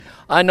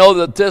I know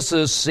that this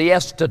is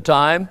siesta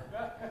time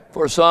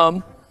for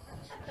some,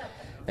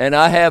 and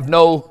I have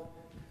no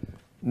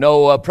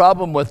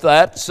problem with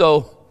that.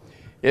 So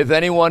if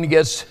anyone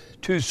gets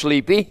too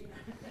sleepy,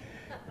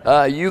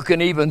 you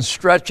can even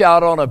stretch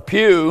out on a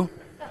pew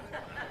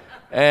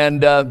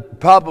and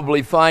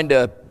probably find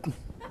a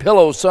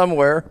pillow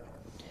somewhere.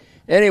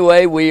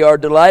 Anyway, we are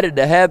delighted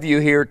to have you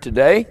here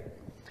today.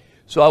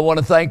 So I want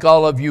to thank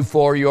all of you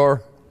for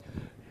your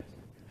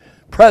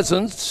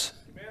presence.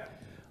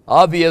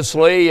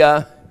 Obviously,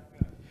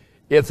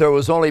 if there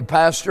was only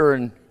Pastor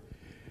and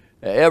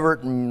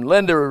Everett and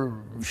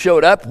Linda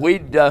showed up,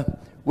 we'd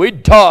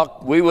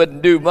talk. We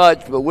wouldn't do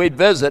much, but we'd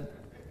visit.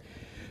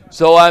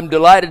 So I'm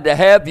delighted to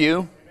have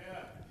you,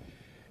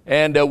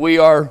 and we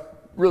are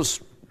real,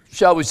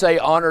 shall we say,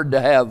 honored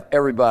to have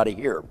everybody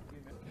here.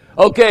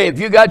 Okay, if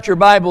you got your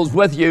Bibles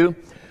with you,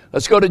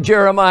 let's go to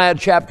Jeremiah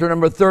chapter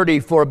number 30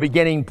 for a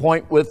beginning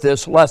point with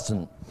this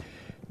lesson.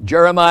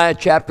 Jeremiah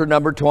chapter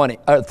number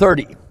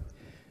 30.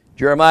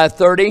 Jeremiah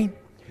 30.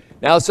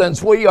 Now,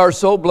 since we are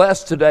so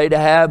blessed today to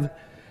have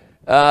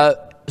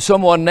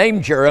someone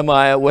named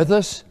Jeremiah with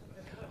us,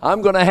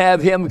 I'm going to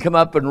have him come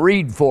up and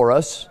read for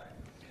us.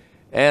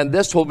 And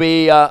this will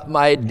be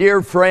my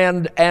dear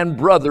friend and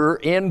brother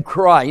in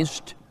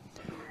Christ,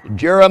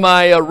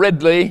 Jeremiah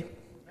Ridley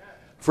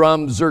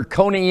from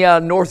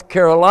Zirconia, North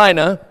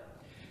Carolina.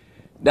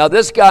 Now,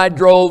 this guy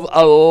drove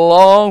a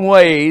long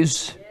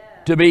ways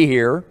to be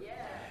here,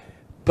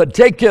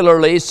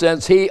 particularly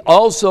since he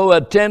also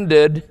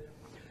attended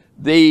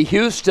the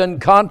Houston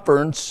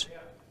conference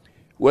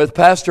with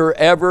Pastor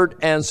Everett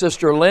and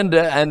Sister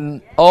Linda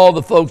and all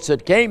the folks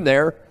that came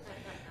there.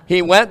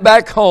 He went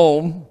back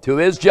home to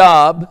his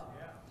job.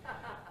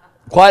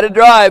 Quite a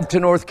drive to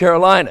North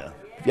Carolina.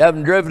 If you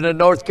haven't driven to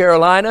North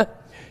Carolina,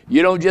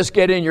 you don't just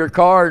get in your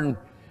car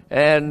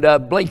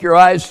and blink your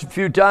eyes a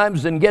few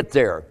times and get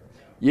there.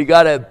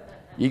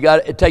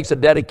 It takes a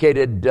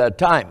dedicated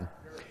time.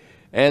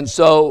 And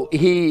so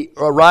he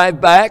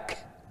arrived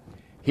back,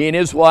 he and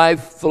his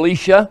wife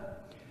Felicia,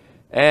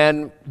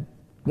 and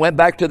went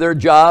back to their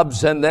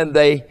jobs, and then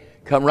they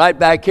come right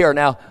back here.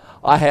 Now,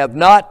 I have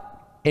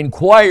not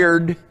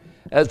inquired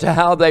as to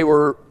how they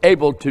were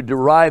able to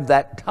derive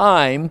that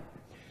time,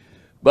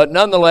 but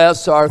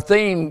nonetheless, our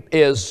theme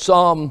is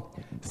Psalm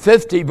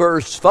 50,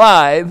 verse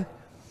 5,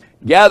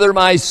 "Gather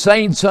my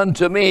saints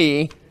unto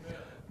me,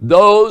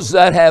 those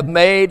that have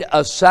made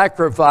a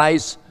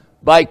sacrifice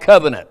by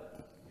covenant."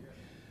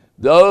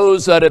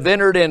 Those that have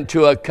entered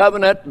into a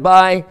covenant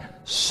by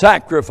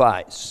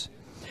sacrifice.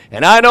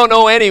 And I don't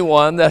know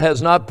anyone that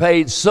has not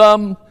paid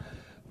some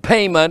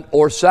payment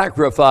or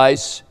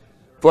sacrifice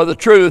for the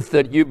truth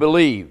that you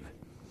believe.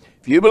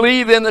 If you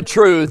believe in the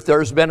truth,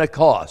 there's been a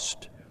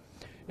cost.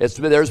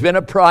 There's been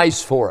a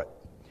price for it.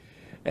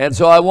 And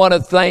so I want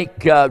to thank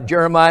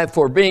Jeremiah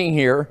for being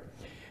here.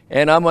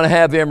 And I'm going to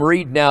have him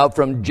read now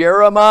from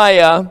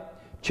Jeremiah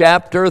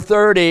chapter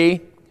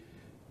 30,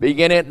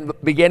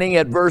 beginning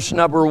at verse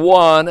number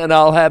 1, and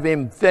I'll have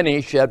him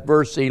finish at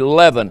verse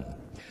 11.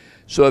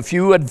 So if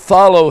you would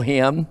follow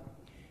him,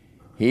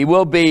 he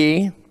will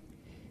be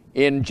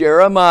in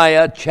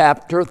Jeremiah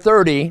chapter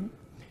 30,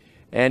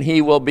 and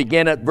he will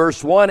begin at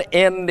verse 1,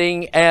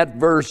 ending at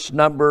verse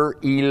number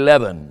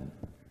 11.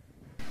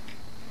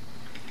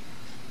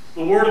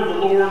 The word of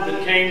the Lord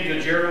that came to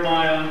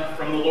Jeremiah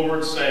from the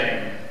Lord,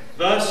 saying,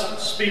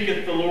 "Thus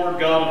speaketh the Lord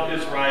God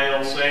of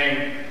Israel,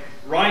 saying,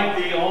 Write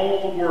thee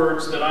all the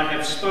words that I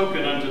have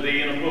spoken unto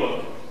thee in a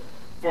book.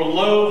 For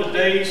lo, the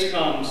days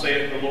come,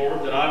 saith the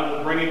Lord, that I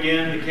will bring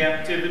again the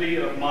captivity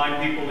of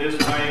my people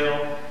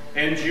Israel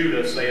and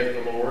Judah,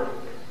 saith the Lord.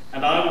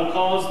 And I will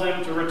cause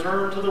them to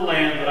return to the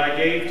land that I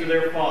gave to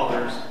their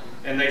fathers,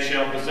 and they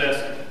shall possess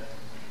it.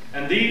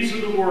 And these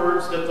are the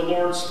words that the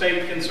Lord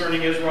spake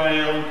concerning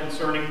Israel and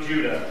concerning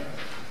Judah.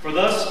 For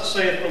thus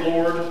saith the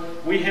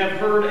Lord, We have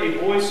heard a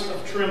voice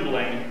of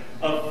trembling,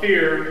 of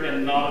fear,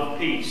 and not of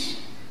peace.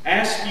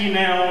 Ask ye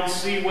now and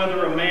see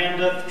whether a man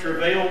doth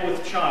travail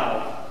with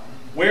child.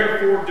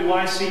 Wherefore do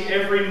I see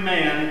every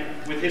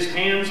man with his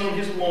hands on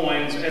his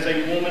loins as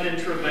a woman in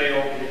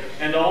travail,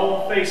 and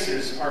all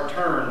faces are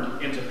turned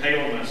into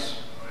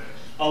paleness.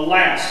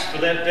 Alas, for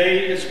that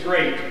day is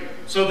great,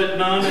 so that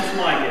none is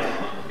like it.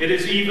 It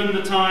is even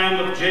the time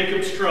of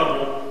Jacob's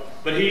trouble,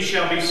 but he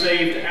shall be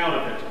saved out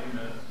of it.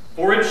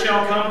 For it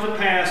shall come to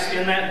pass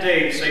in that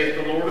day, saith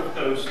the Lord of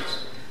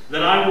hosts,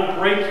 that I will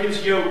break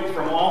his yoke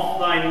from off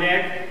thy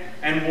neck,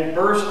 and will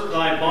burst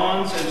thy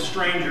bonds, and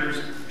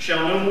strangers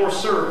shall no more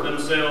serve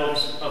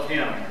themselves of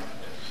him.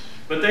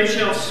 But they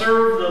shall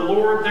serve the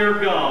Lord their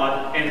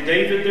God, and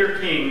David their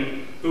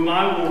king, whom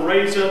I will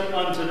raise up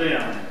unto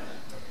them.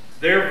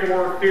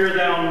 Therefore fear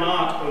thou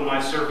not, O my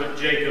servant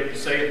Jacob,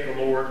 saith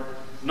the Lord,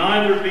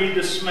 neither be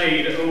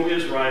dismayed, O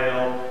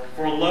Israel,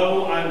 for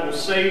lo, I will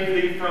save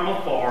thee from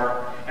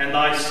afar, and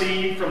thy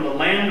seed from the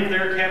land of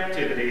their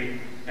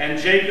captivity. And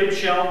Jacob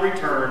shall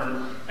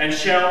return, and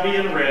shall be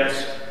in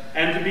rest,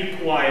 and to be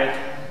quiet,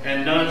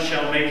 and none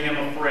shall make him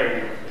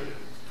afraid.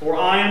 For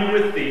I am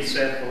with thee,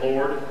 saith the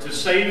Lord, to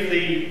save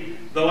thee,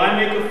 Though I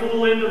make a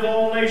full end of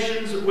all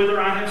nations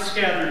whither I have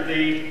scattered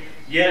thee,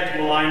 yet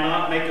will I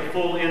not make a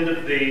full end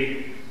of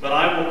thee, but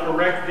I will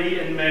correct thee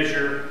in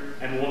measure,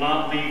 and will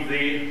not leave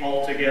thee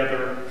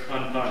altogether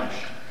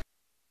unpunished.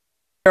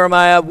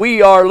 Jeremiah,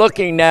 we are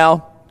looking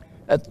now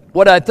at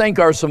what I think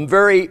are some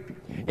very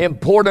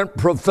important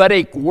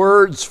prophetic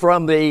words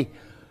from the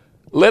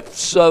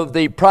lips of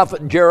the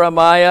prophet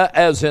Jeremiah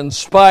as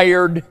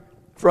inspired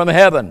from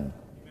heaven.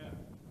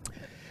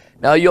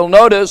 Now you'll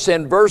notice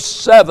in verse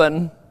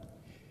 7,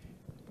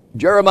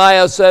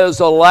 Jeremiah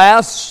says,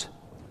 Alas,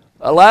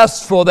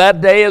 alas, for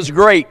that day is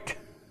great,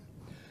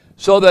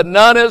 so that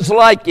none is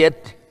like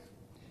it.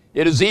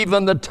 It is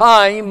even the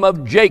time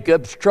of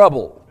Jacob's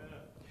trouble.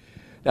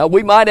 Now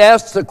we might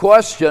ask the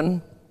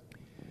question,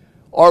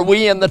 are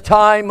we in the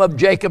time of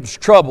Jacob's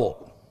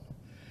trouble?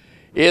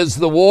 Is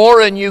the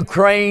war in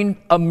Ukraine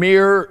a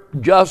mere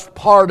just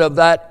part of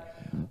that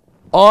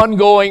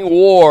ongoing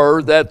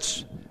war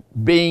that's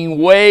being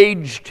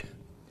waged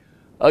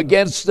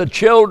against the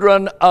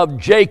children of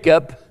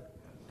Jacob?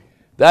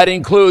 That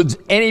includes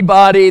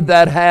anybody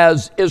that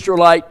has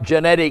Israelite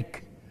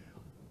genetic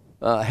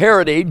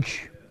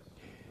heritage.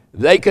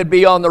 They could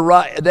be on the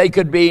right. They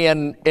could be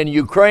in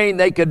Ukraine.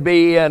 They could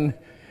be in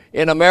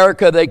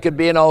America. They could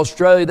be in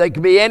Australia. They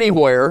could be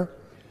anywhere.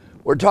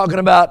 We're talking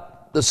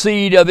about the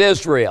seed of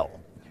Israel,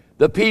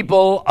 the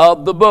people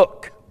of the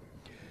book.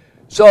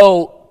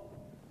 So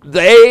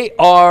they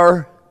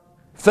are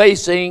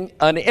facing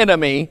an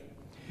enemy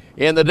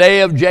in the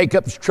day of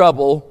Jacob's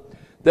trouble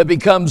that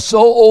becomes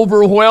so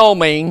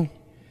overwhelming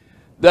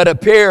that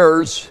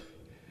appears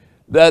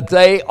that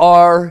they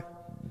are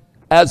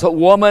as a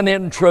woman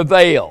in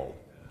travail.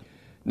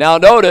 Now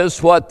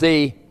notice what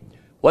the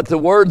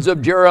words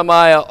of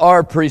Jeremiah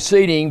are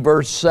preceding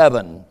verse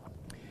 7.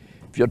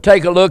 If you'll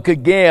take a look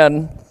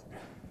again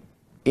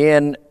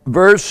in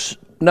verse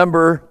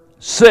number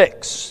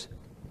 6.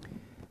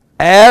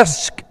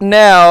 Ask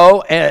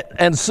now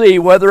and see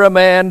whether a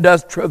man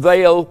doth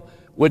travail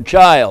with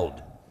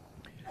child.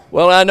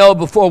 Well, I know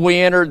before we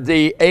entered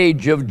the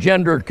age of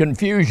gender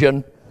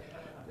confusion,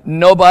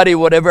 nobody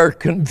would ever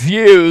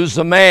confuse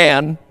a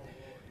man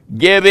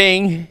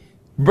giving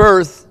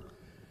birth,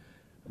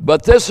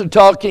 but this is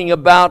talking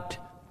about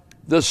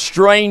the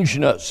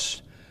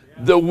strangeness,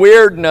 the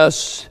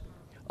weirdness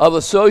of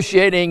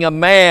associating a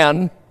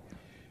man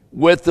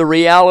with the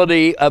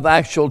reality of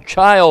actual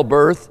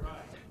childbirth,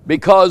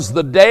 because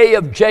the day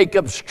of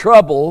Jacob's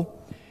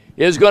trouble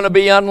is going to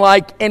be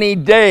unlike any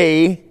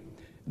day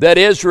that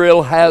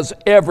Israel has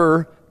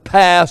ever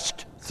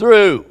passed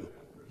through.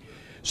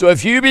 So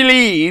if you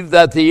believe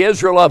that the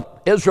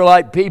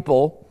Israelite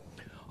people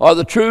are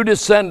the true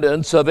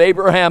descendants of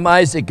Abraham,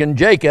 Isaac, and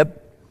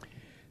Jacob,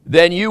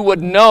 then you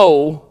would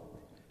know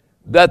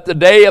that the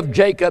day of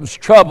Jacob's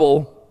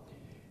trouble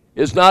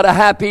is not a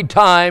happy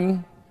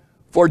time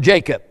for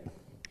Jacob.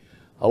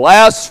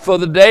 Alas, for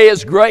the day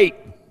is great,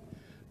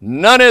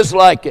 none is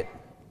like it.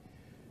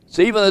 It's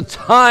even the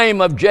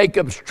time of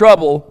Jacob's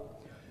trouble,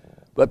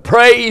 but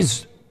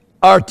praise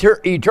our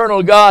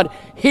eternal God,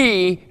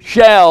 he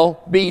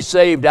shall be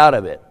saved out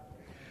of it.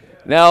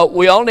 Now,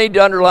 we all need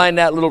to underline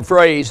that little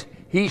phrase,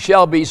 he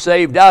shall be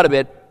saved out of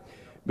it,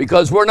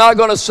 because we're not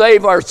going to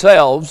save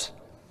ourselves.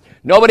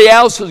 Nobody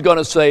else is going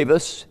to save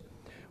us.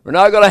 We're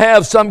not going to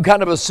have some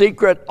kind of a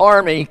secret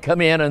army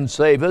come in and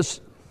save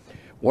us.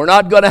 We're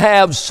not going to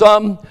have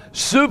some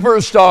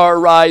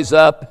superstar rise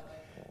up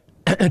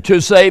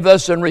to save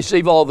us and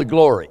receive all the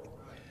glory.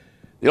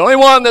 The only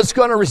one that's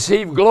going to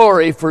receive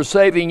glory for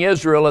saving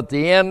Israel at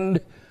the end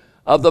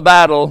of the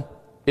battle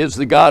is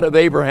the God of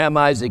Abraham,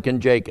 Isaac,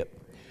 and Jacob.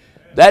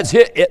 That's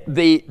it.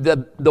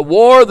 The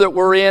war that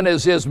we're in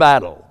is his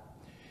battle.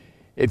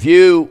 If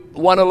you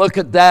want to look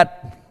at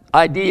that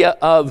idea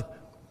of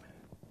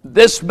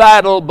this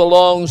battle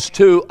belongs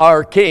to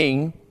our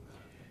king,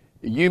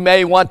 you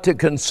may want to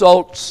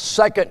consult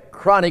 2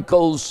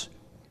 Chronicles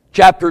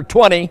chapter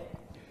 20,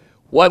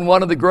 when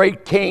one of the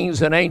great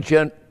kings in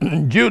ancient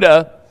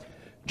Judah,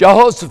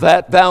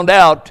 Jehoshaphat, found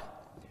out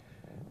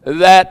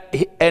that,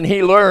 and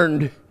he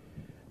learned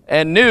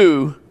and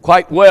knew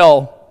quite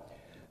well,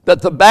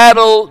 that the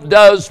battle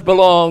does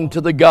belong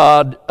to the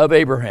God of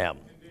Abraham.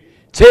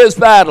 It's his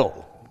battle.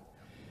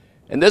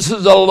 And this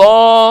is a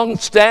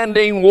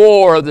long-standing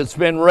war that's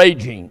been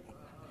raging.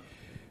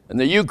 And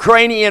the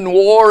Ukrainian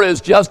war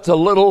is just a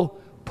little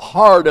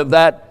part of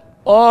that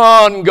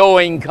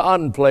ongoing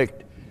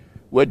conflict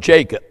with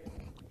Jacob.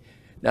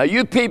 Now,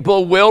 you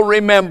people will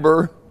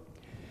remember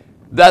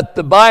that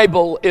the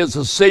Bible is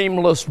a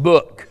seamless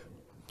book.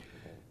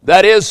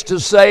 That is to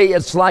say,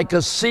 it's like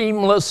a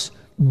seamless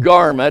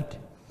garment.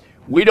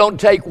 We don't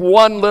take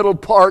one little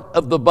part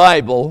of the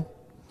Bible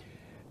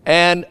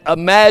and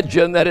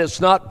imagine that it's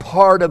not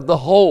part of the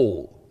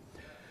whole.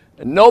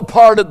 No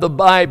part of the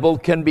Bible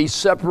can be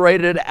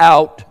separated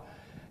out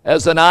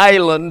as an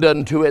island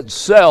unto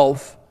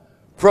itself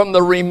from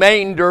the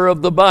remainder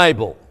of the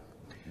Bible.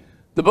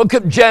 The book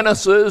of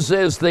Genesis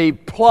is the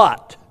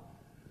plot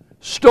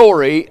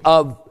story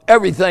of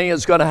everything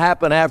that's going to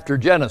happen after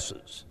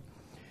Genesis.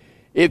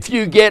 If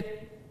you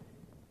get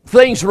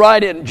things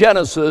right in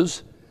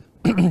Genesis,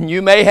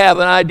 you may have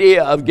an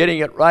idea of getting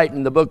it right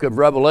in the book of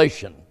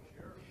Revelation.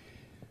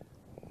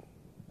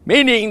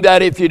 Meaning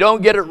that if you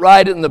don't get it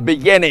right in the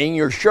beginning,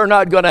 you're sure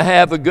not going to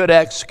have a good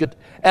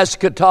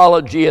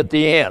eschatology at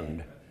the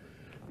end.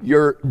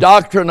 Your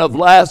doctrine of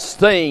last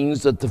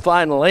things at the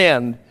final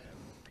end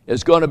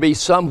is going to be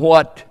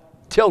somewhat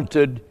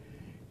tilted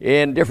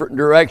in different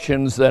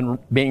directions than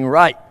being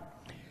right.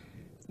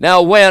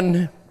 Now,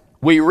 when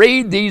we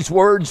read these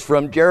words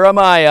from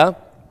Jeremiah,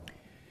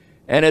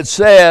 and it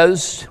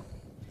says,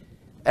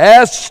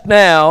 "Ask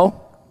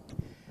now,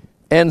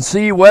 and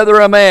see whether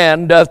a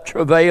man doth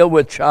travail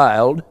with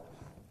child.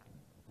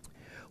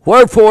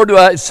 Wherefore do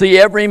I see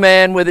every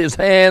man with his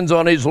hands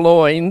on his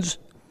loins,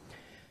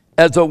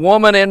 as a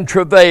woman in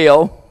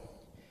travail,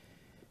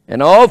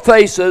 and all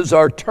faces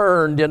are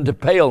turned into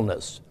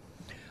paleness."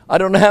 I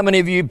don't know how many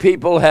of you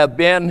people have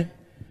been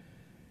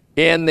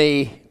in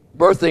the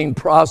birthing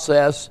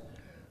process.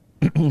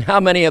 How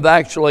many have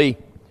actually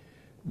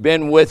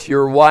been with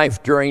your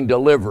wife during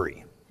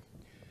delivery?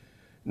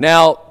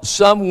 Now,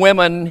 some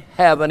women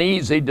have an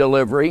easy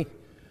delivery,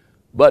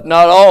 but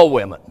not all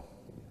women.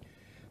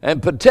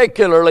 And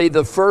particularly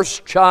the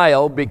first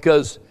child,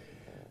 because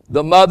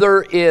the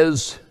mother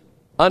is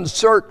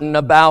uncertain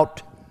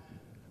about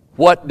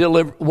what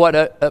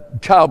a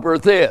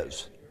childbirth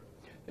is.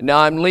 Now,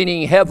 I'm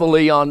leaning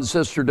heavily on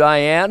Sister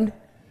Diane,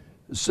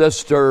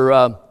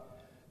 Sister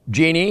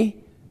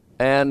Jeannie,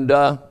 and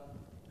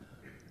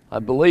I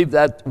believe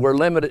that we're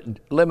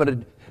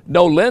limited.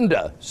 No,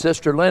 Linda,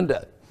 Sister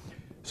Linda.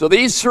 So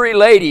these three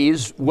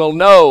ladies will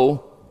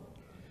know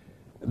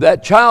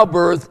that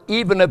childbirth,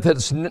 even if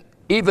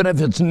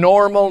it's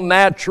normal,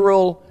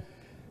 natural,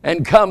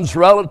 and comes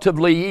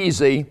relatively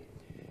easy,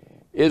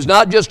 is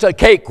not just a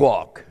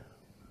cakewalk.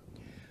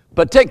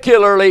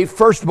 Particularly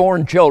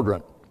firstborn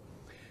children.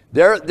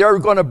 They're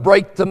going to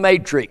break the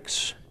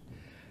matrix.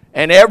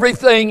 And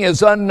everything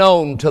is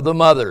unknown to the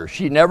mother.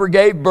 She never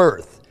gave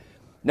birth.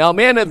 Now,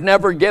 men have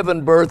never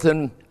given birth,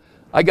 and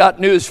I got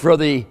news for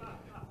the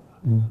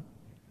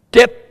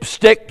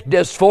dipstick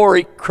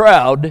dysphoric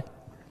crowd.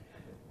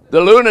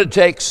 The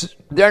lunatics,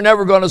 they're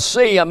never going to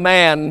see a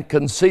man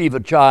conceive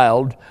a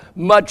child,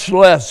 much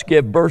less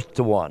give birth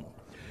to one.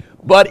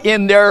 But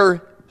in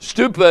their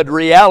stupid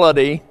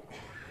reality,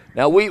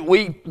 now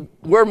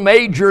we're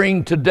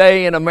majoring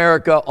today in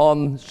America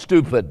on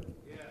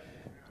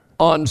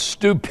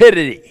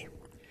stupidity.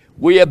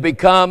 We have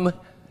become,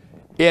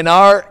 in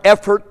our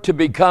effort to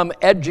become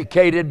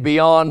educated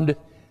beyond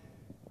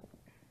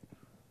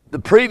the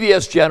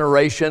previous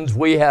generations,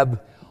 we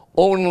have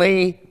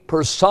only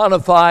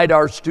personified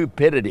our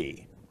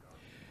stupidity.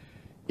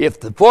 If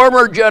the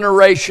former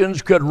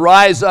generations could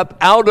rise up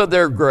out of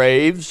their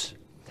graves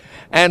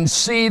and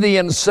see the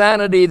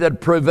insanity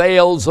that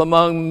prevails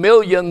among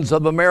millions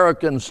of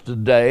Americans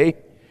today,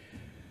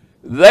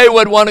 they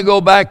would want to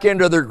go back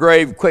into their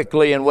grave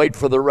quickly and wait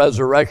for the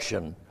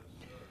resurrection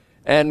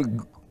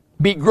and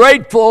be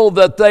grateful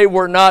that they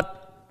were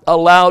not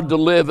allowed to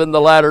live in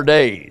the latter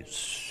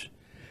days,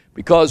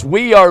 because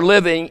we are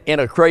living in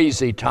a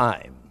crazy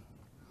time.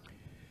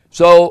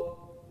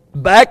 So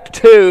back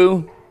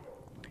to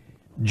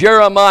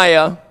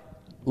Jeremiah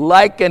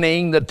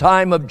likening the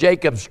time of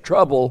Jacob's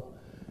trouble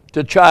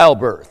to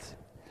childbirth.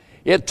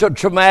 It's a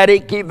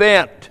traumatic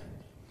event.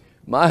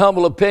 My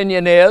humble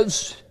opinion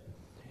is,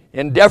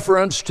 in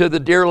deference to the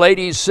dear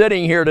ladies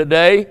sitting here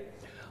today,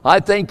 I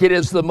think it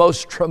is the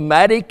most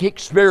traumatic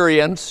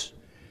experience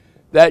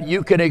that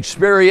you can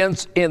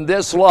experience in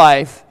this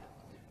life,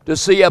 to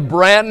see a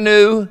brand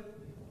new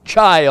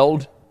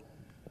child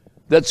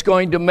that's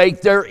going to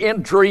make their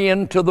entry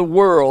into the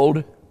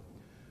world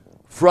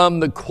from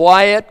the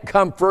quiet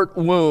comfort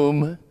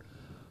womb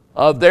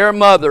of their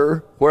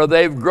mother, where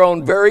they've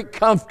grown very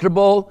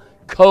comfortable,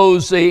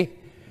 cozy,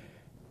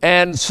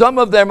 and some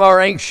of them are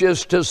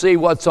anxious to see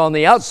what's on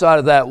the outside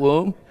of that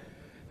womb,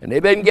 and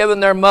they've been giving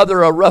their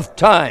mother a rough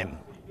time.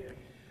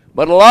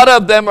 But a lot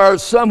of them are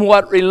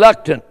somewhat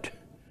reluctant.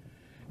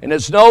 And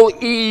it's no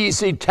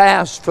easy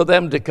task for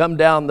them to come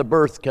down the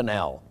birth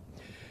canal.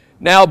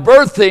 Now,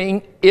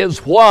 birthing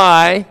is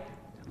why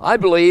I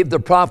believe the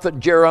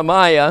prophet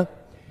Jeremiah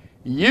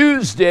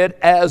used it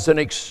as an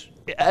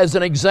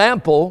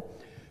example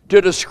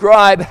to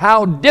describe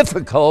how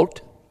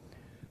difficult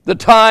the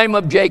time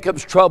of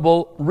Jacob's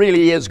trouble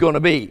really is going to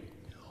be,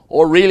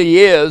 or really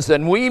is,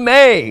 and we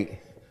may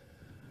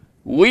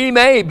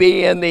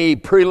be in the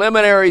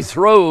preliminary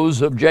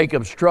throes of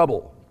Jacob's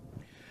trouble.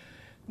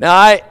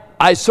 Now,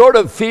 I sort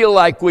of feel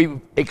like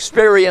we've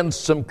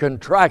experienced some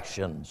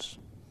contractions.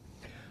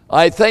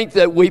 I think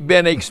that we've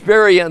been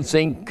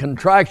experiencing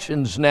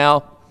contractions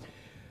now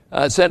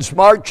since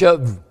March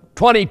of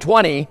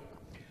 2020,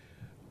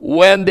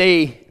 when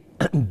the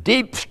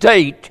deep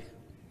state,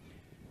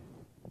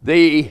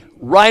 the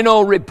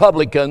Rhino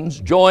Republicans,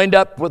 joined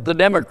up with the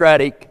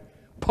Democratic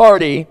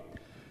Party.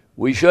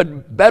 We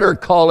should better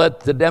call it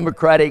the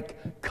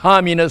Democratic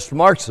Communist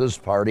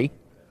Marxist Party.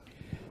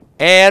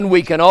 And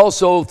we can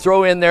also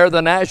throw in there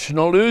the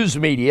national news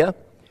media.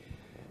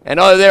 And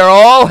they're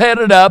all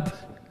headed up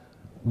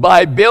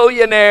by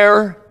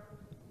billionaire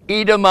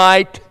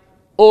Edomite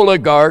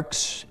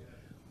oligarchs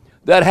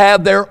that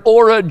have their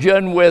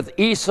origin with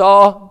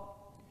Esau,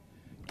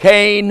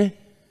 Canaan,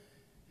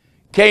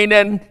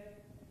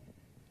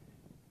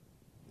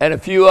 and a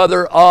few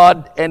other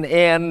odd and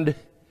end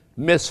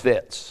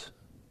misfits.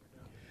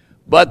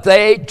 But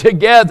they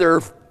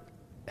together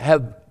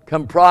have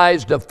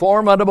comprised a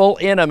formidable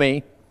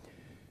enemy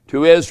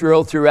to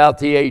Israel throughout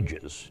the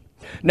ages.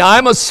 Now,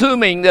 I'm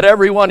assuming that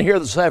everyone here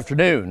this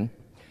afternoon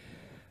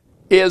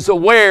is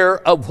aware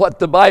of what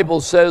the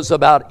Bible says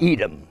about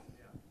Edom.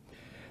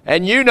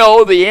 And you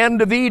know the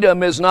end of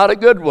Edom is not a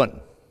good one.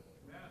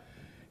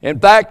 In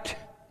fact,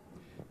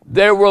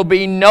 there will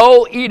be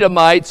no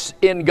Edomites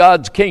in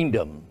God's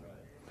kingdom.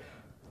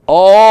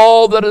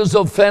 All that is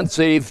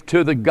offensive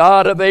to the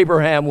God of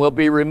Abraham will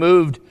be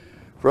removed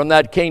from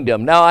that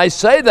kingdom. Now, I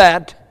say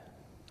that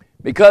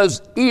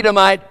because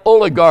Edomite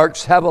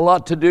oligarchs have a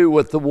lot to do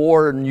with the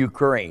war in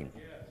Ukraine.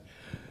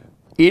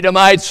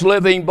 Edomites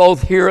living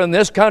both here in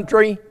this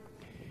country,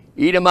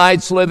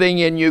 Edomites living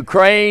in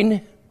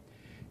Ukraine,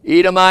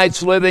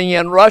 Edomites living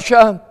in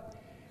Russia,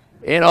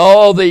 in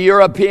all the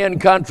European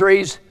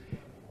countries.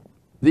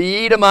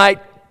 The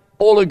Edomite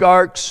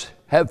oligarchs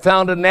have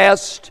found a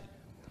nest,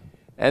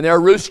 and they're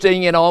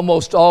roosting in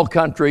almost all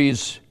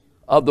countries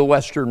of the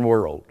Western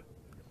world.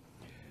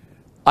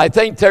 I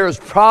think there's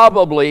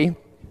probably,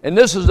 and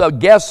this is a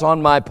guess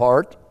on my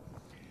part,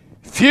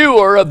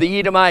 fewer of the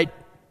Edomite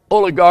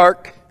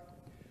oligarch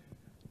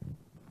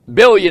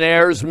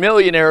billionaires,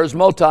 millionaires,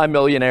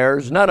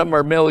 multimillionaires. None of them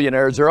are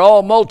millionaires. They're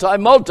all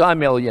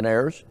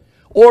multimillionaires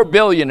or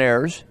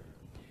billionaires.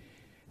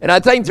 And I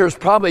think there's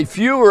probably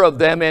fewer of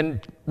them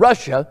in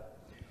Russia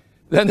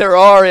than there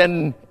are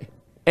in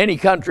any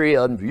country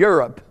of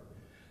Europe,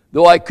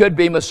 though I could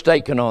be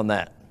mistaken on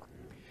that.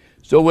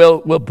 So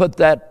we'll put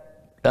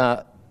that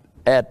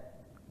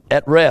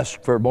at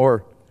rest for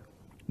more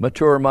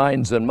mature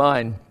minds than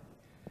mine.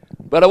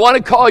 But I want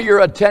to call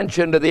your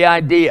attention to the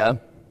idea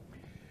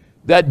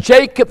that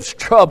Jacob's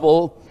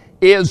trouble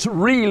is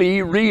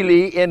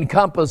really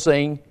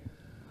encompassing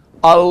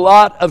a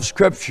lot of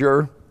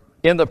Scripture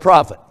in the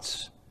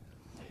prophets.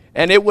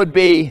 And it would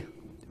be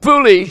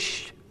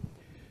foolish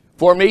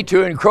for me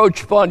to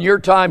encroach upon your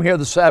time here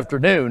this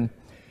afternoon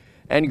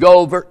and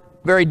go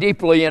very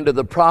deeply into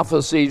the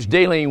prophecies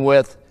dealing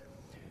with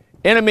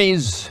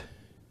enemies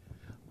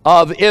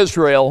of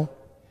Israel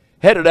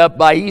headed up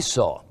by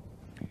Esau.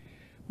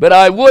 But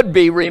I would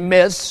be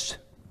remiss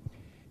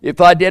if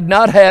I did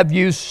not have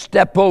you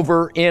step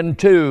over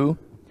into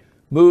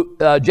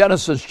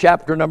Genesis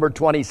chapter number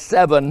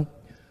 27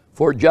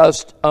 for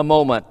just a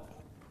moment.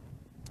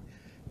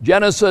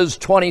 Genesis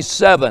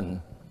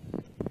 27.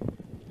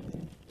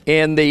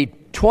 In the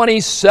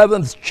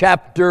 27th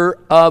chapter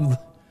of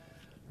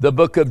the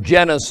book of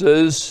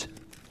Genesis,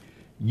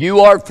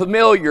 you are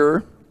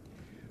familiar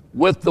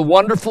with the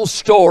wonderful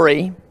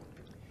story.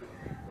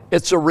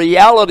 It's a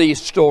reality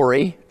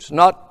story. It's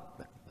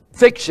not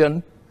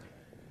fiction.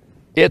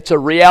 It's a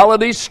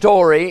reality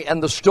story,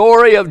 and the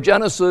story of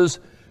Genesis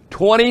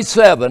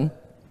 27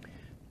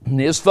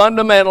 is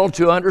fundamental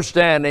to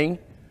understanding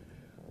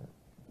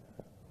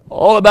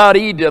all about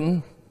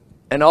Edom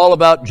and all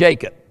about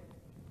Jacob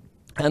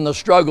and the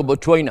struggle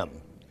between them.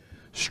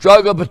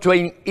 Struggle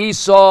between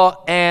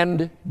Esau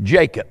and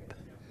Jacob.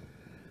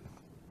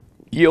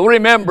 You'll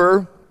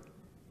remember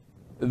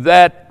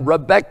that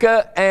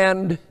Rebekah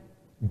and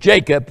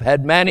Jacob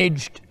had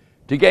managed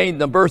to gain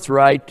the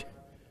birthright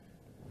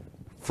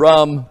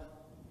from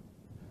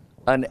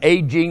an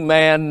aging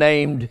man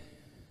named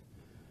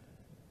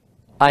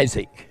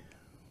Isaac.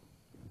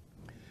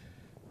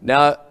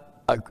 Now,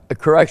 a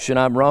correction,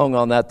 I'm wrong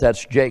on that.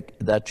 That's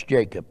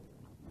Jacob.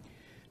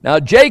 Now,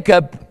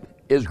 Jacob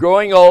is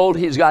growing old.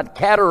 He's got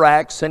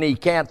cataracts and he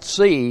can't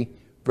see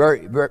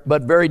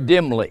but very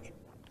dimly.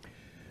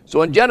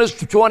 So in Genesis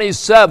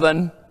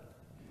 27,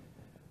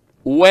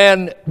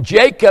 when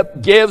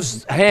Jacob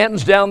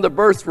hands down the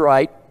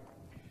birthright,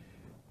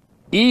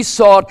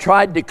 Esau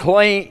tried to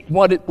claim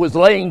what it was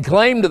laying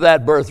claim to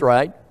that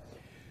birthright,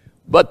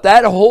 but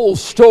that whole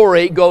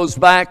story goes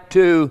back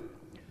to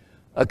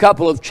a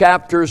couple of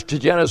chapters to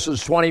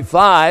Genesis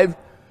 25,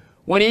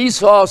 when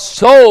Esau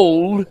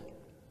sold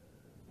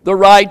the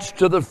rights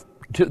to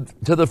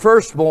the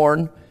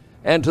firstborn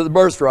and to the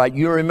birthright.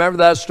 You remember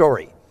that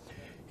story.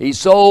 He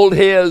sold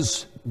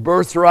his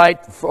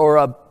birthright for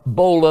a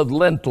bowl of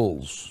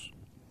lentils.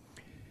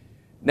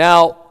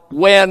 Now,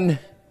 when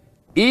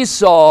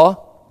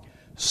Esau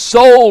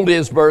sold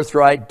his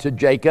birthright to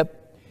Jacob,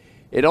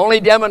 it only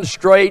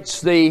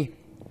demonstrates the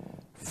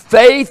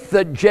faith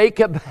that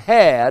Jacob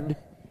had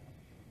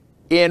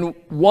in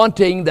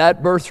wanting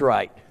that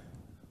birthright.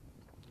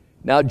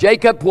 Now,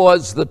 Jacob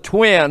was the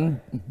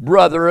twin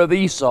brother of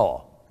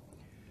Esau,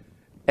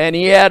 and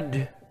he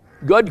had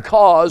good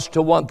cause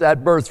to want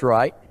that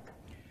birthright,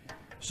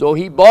 so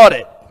he bought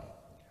it.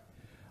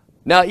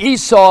 Now,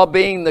 Esau,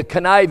 being the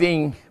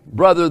conniving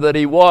brother that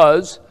he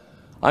was,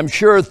 I'm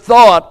sure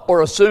thought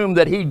or assumed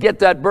that he'd get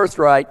that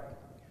birthright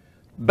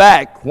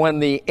back when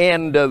the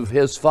end of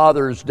his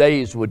father's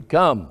days would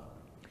come.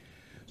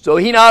 So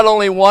he not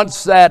only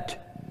wants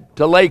that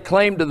to lay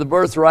claim to the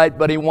birthright,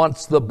 but he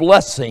wants the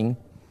blessing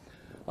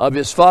of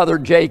his father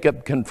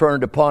Jacob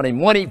conferred upon him.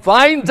 When he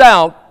finds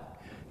out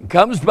and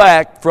comes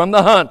back from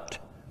the hunt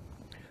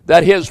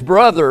that his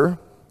brother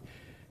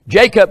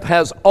Jacob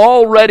has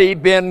already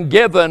been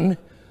given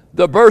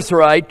the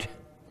birthright,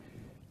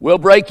 we'll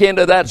break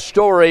into that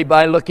story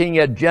by looking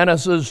at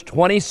Genesis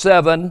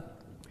 27.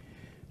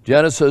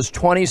 Genesis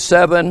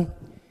 27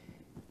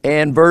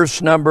 and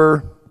verse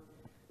number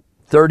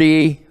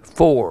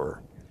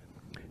 34.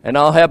 And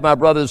I'll have my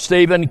brother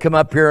Stephen come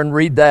up here and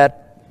read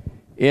that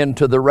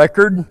into the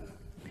record.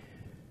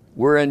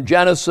 We're in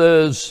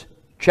Genesis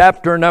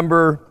chapter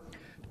number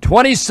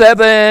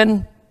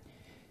 27,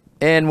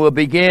 and we'll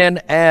begin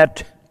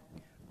at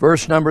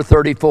verse number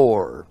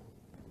 34.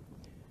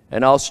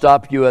 And I'll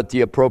stop you at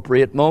the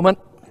appropriate moment.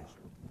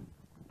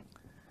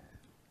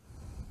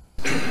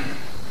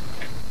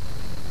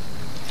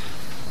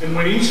 And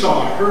when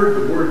Esau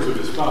heard the words of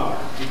his father,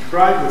 he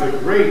cried with a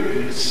great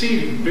and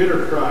exceeding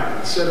bitter cry,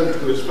 and said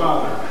unto his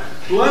father,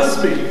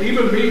 Bless me,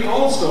 even me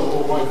also,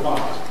 O my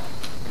father.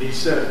 And he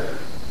said,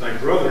 Thy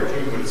brother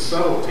came with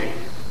subtlety,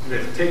 and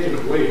hath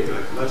taken away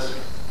thy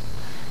blessing.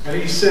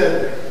 And he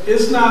said,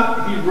 Is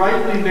not he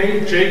rightly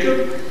named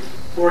Jacob?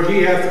 For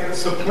he hath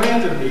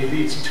supplanted me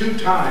these 2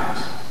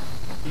 times.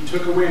 He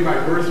took away my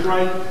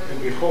birthright,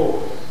 and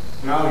behold,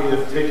 now he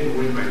hath taken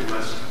away my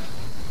blessing.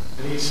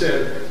 And he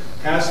said,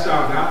 Hast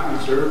thou not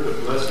reserved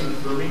a blessing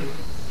for me?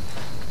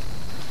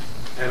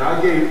 And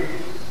I gave,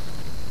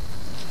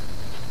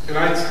 and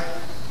Isaac.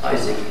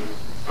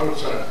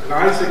 And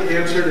Isaac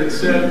answered and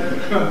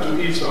said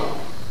unto Esau,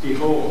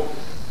 Behold,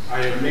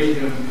 I have made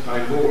him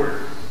thy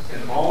lord,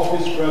 and all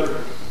his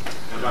brethren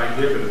have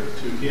I given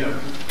to him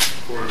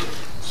for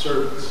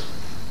servants.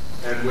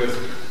 And with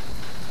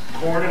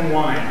corn and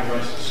wine have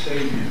I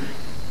sustained him.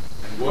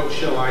 And what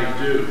shall I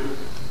do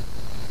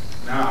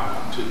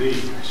now unto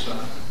thee, my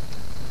son?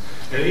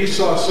 And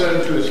Esau said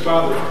unto his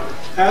father,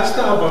 Hast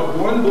thou but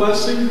one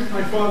blessing,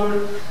 my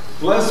father?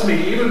 Bless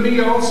me, even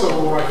me also,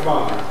 O my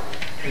father.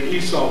 And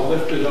Esau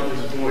lifted up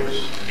his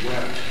voice and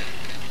wept.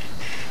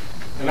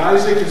 And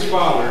Isaac his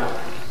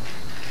father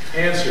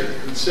answered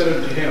and said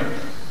unto him,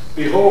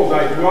 Behold,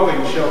 thy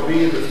dwelling shall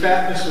be in the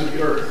fatness of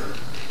the earth,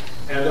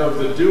 and of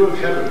the dew of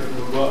heaven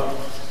from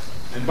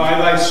above. And by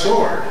thy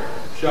sword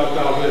shalt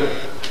thou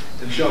live,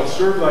 and shalt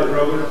serve thy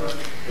brother.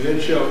 And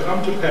it shall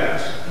come to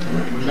pass,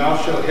 when thou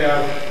shalt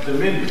have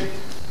dominion,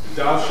 that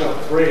thou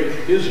shalt break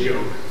his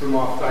yoke from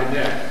off thy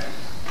neck.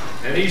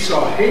 And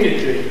Esau hated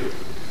Jacob,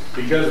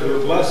 because of the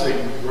blessing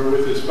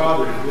wherewith his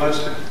father had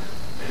blessed him.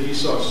 And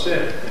Esau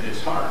said in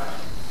his heart,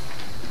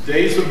 The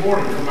days of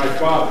mourning for my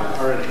father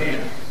are at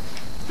hand.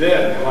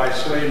 Then will I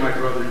slay my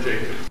brother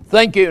Jacob.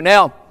 Thank you.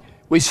 Now,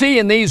 we see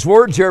in these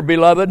words here,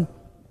 beloved,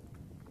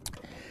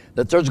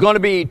 that there's going to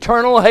be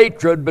eternal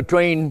hatred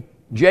between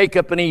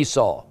Jacob and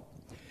Esau.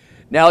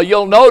 Now,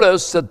 you'll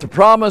notice that the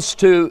promise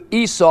to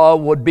Esau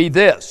would be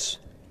this,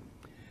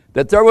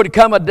 that there would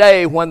come a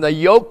day when the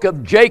yoke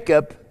of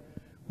Jacob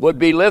would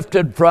be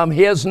lifted from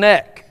his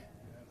neck.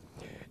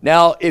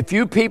 Now, if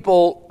you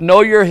people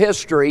know your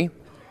history,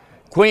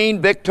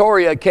 Queen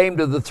Victoria came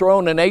to the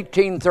throne in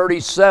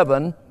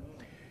 1837.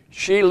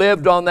 She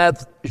lived on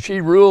that,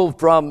 she ruled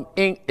from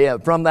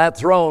that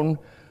throne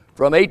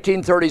from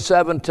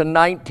 1837 to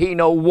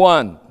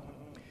 1901.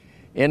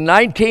 In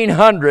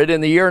 1900,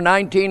 in the year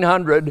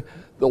 1900,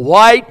 the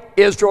white,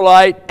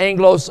 Israelite,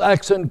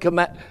 Anglo-Saxon,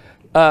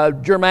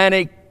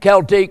 Germanic,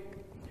 Celtic,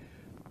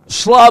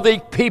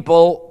 Slavic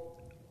people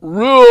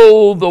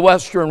ruled the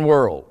Western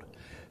world.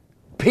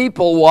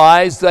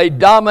 People-wise, they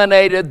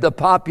dominated the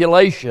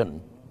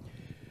population.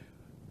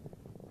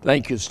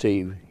 Thank you,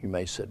 Steve. You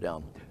may sit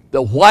down.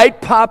 The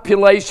white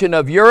population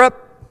of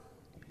Europe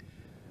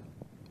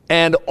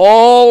and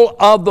all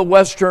of the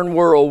Western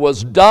world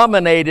was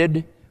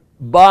dominated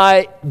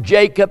by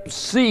Jacob's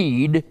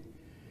seed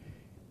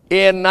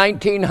in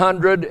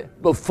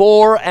 1900,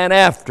 before and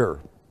after,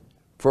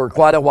 for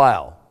quite a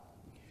while.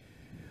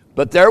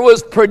 But there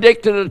was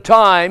predicted a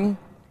time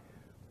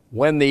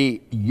when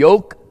the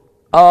yoke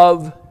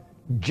of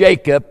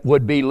Jacob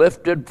would be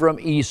lifted from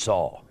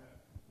Esau.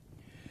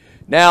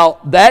 Now,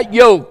 that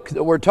yoke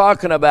that we're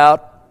talking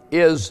about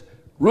is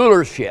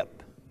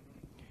rulership.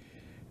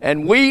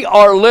 And we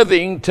are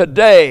living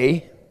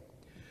today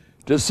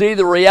to see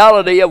the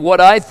reality of what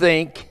I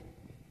think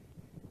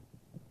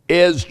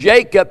is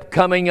Jacob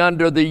coming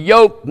under the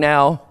yoke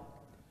now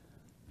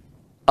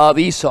of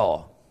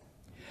Esau.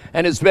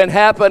 And it's been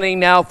happening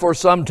now for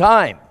some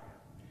time.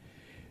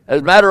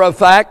 As a matter of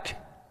fact,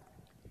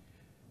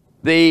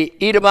 the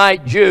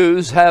Edomite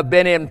Jews have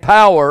been in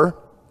power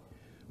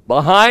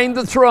behind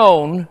the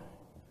throne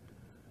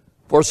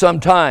for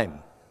some time.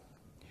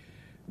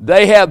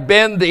 They have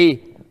been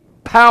the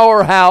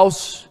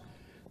powerhouse.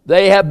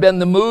 They have been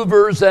the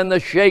movers and the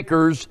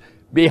shakers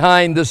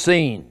behind the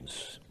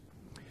scenes.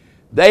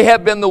 They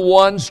have been the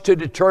ones to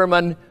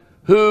determine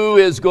who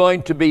is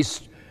going to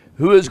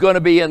who is going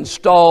to be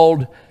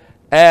installed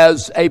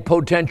as a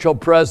potential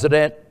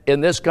president in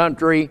this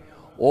country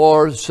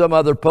or some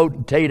other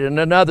potentate in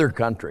another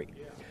country.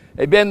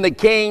 They've been the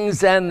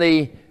kings and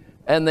the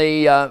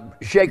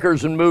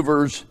shakers and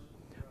movers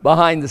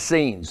behind the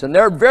scenes. And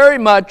they're very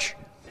much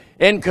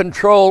in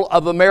control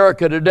of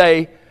America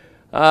today.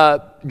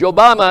 Joe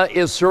Obama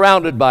is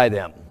surrounded by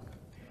them.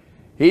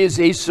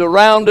 He's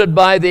surrounded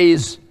by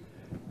these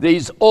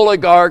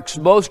oligarchs,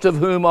 most of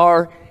whom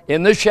are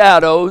in the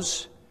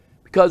shadows,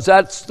 because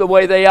that's the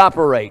way they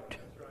operate.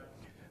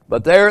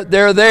 But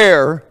they're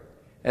there,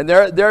 and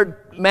they're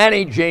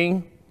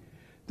managing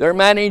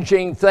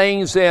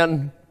things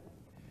in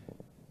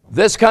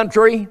this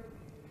country.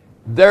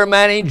 They're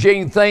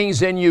managing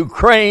things in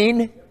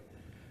Ukraine,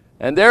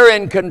 and they're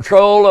in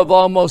control of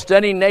almost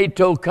any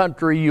NATO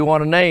country you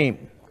want to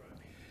name.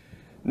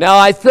 Now,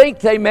 I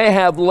think they may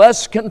have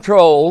less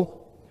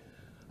control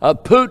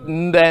of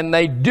Putin than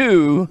they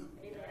do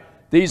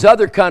these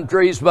other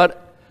countries,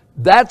 but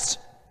that's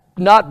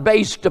not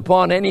based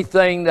upon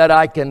anything that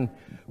I can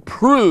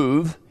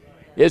prove.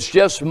 It's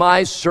just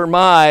my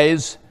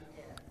surmise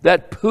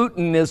that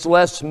Putin is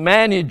less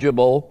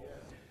manageable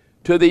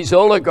to these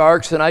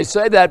oligarchs. And I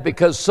say that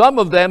because some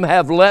of them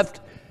have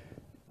left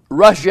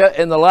Russia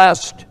in the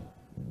last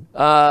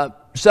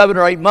 7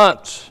 or 8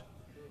 months.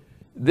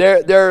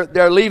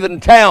 They're leaving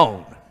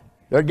town.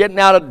 They're getting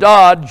out of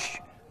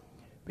Dodge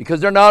because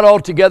they're not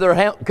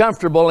altogether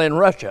comfortable in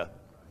Russia.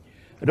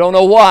 I don't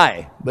know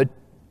why, but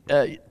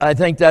I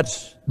think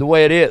that's the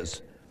way it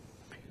is.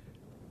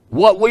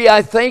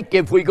 I think,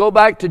 if we go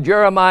back to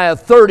Jeremiah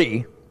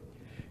 30,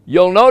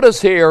 you'll notice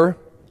here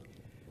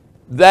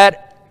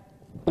that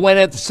when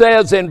it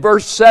says in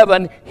verse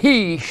 7,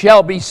 he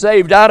shall be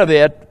saved out of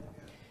it,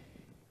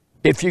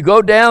 if you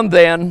go down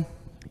then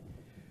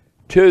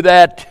to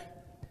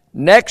that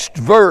next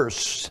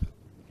verse,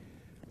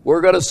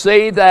 we're going to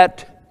see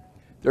that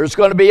there's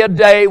going to be a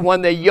day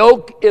when the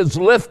yoke is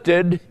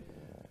lifted.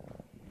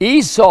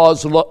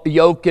 Esau's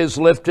yoke is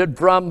lifted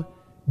from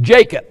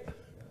Jacob.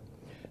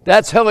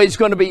 That's how he's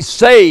going to be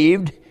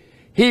saved.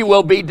 He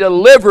will be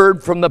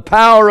delivered from the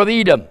power of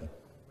Edom.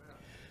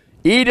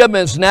 Edom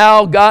has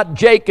now got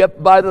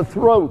Jacob by the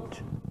throat,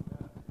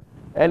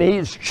 and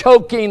he's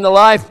choking the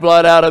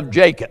lifeblood out of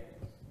Jacob.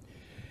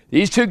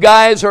 These two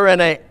guys are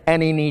in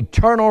an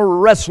eternal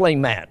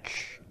wrestling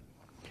match,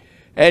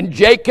 and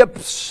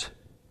Jacob's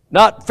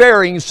not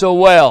faring so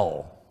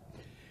well.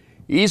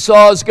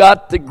 Esau's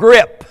got the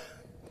grip.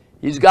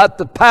 He's got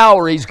the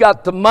power. He's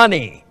got the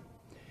money.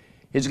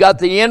 He's got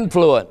the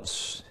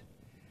influence.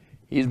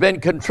 He's been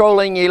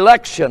controlling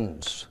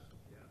elections.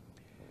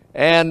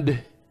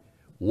 And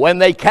when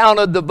they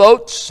counted the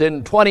votes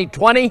in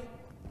 2020,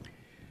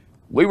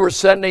 we were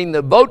sending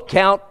the vote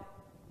count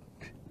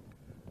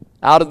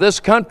out of this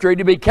country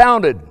to be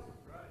counted.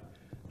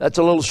 That's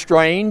a little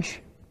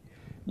strange.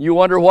 You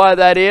wonder why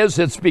that is?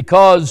 It's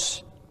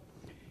because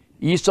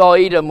Esau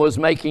Edom was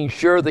making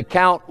sure the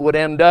count would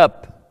end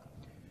up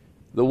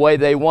the way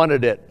they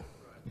wanted it.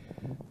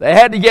 They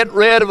had to get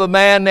rid of a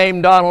man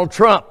named Donald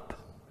Trump.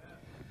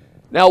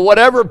 Now,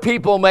 whatever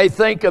people may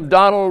think of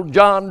Donald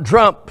John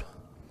Trump,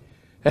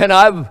 and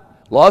I've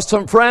lost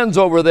some friends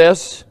over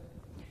this,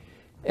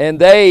 and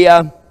they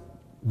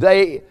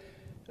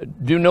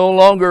do no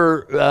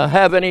longer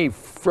have any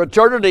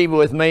fraternity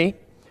with me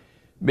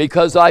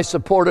because I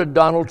supported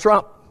Donald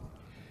Trump.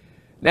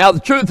 Now, the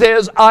truth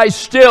is, I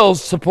still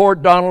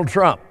support Donald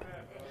Trump.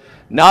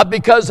 Not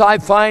because I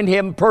find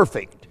him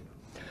perfect.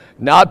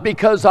 Not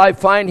because I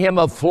find him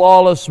a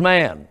flawless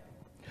man.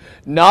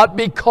 Not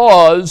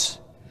because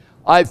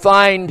I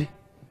find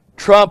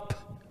Trump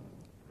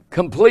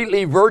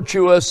completely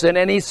virtuous in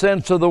any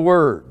sense of the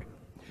word.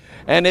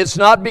 And it's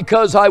not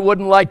because I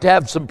wouldn't like to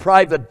have some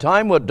private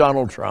time with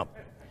Donald Trump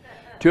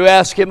to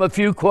ask him a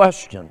few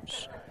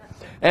questions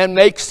and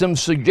make some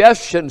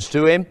suggestions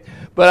to him.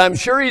 But I'm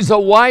sure he's a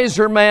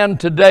wiser man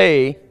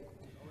today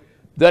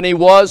than he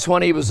was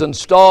when he was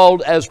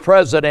installed as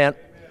president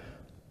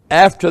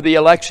after the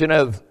election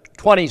of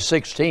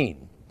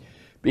 2016.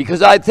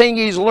 Because I think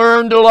he's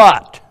learned a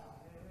lot.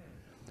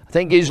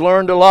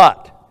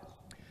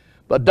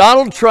 But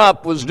Donald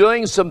Trump was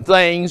doing some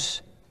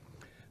things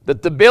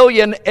that the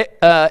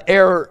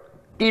billionaire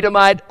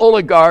Edomite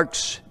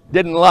oligarchs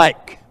didn't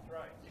like.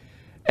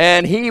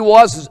 And he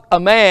was a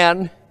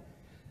man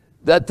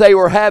that they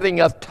were having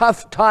a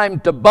tough time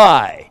to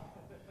buy.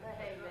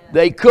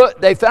 They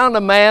found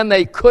a man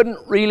they couldn't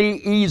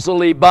really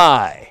easily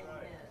buy.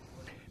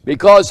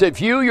 Because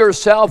if you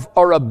yourself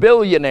are a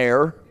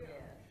billionaire,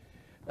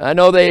 I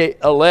know they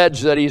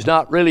allege that he's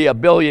not really a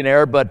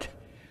billionaire, but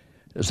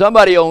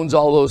somebody owns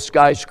all those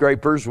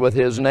skyscrapers with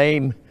his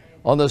name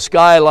on the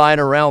skyline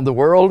around the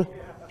world.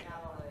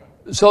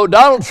 So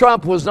Donald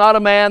Trump was not a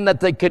man that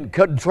they could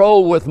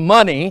control with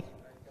money.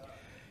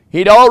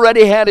 He'd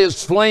already had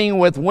his fling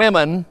with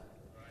women,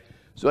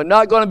 so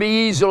not going to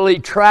be easily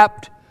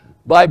trapped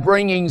by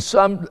bringing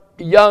some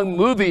young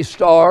movie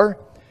star,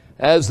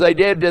 as they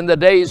did in the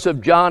days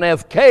of John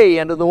F. Kennedy,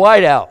 into the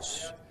White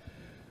House.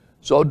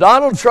 So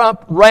Donald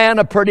Trump ran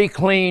a pretty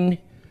clean,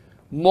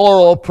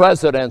 moral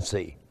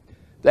presidency.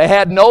 They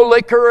had no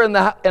liquor in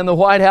the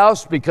White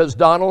House because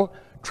Donald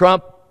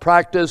Trump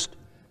practiced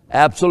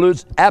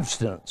absolute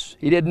abstinence.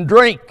 He didn't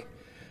drink.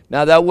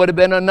 Now, that would have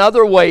been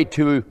another way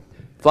to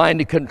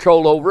find a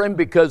control over him,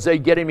 because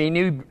they'd get him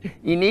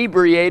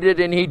inebriated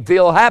and he'd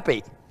feel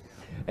happy.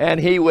 And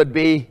he would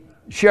be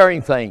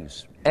sharing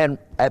things and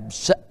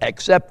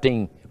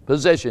accepting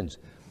positions.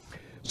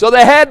 So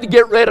they had to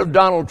get rid of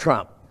Donald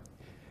Trump.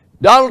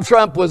 Donald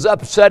Trump was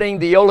upsetting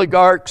the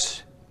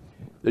oligarchs,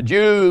 the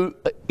Jew,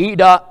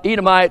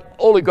 Edomite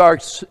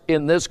oligarchs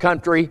in this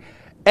country,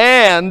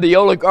 and the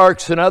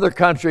oligarchs in other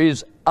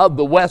countries of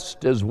the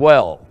West as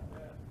well.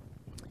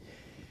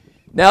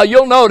 Now,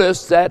 you'll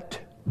notice that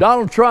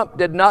Donald Trump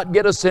did not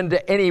get us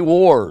into any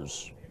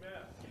wars.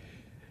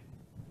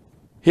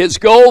 His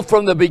goal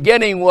from the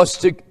beginning was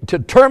to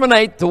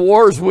terminate the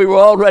wars we were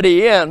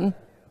already in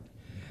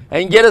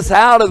and get us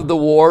out of the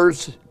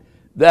wars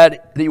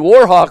that the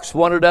war hawks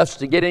wanted us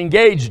to get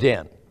engaged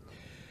in.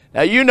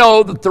 Now, you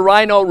know that the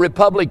Rhino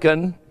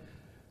Republican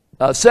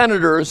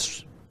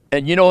senators,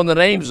 and you know the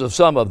names of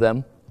some of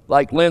them,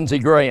 like Lindsey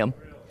Graham,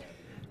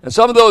 and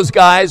some of those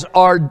guys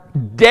are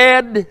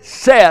dead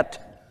set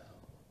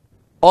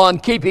on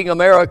keeping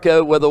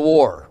America with a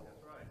war,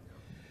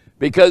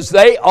 because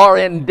they are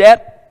in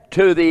debt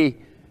to the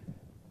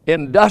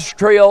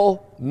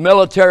industrial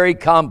military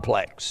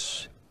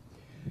complex.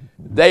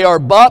 They are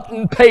bought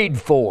and paid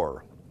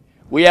for.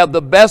 We have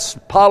the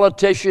best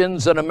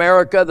politicians in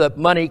America that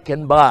money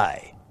can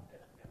buy.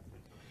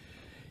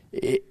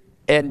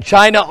 And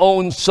China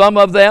owns some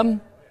of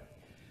them.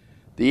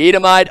 The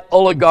Edomite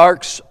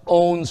oligarchs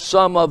own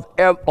some of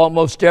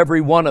almost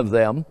every one of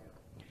them.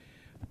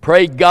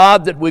 Pray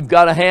God that we've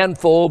got a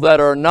handful that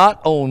are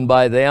not owned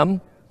by them,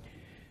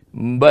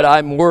 but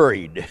I'm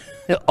worried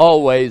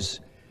always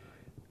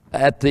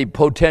at the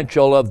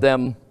potential of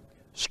them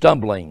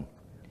stumbling.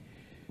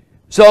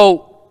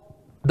 So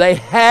they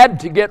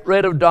had to get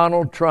rid of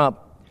Donald Trump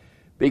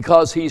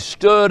because he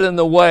stood in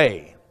the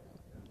way.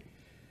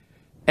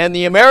 And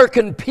the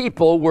American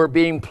people were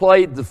being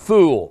played the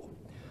fool.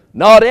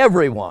 Not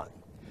everyone.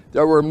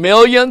 There were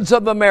millions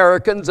of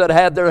Americans that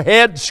had their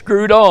heads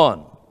screwed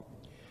on.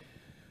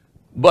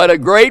 But a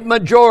great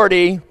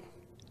majority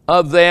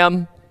of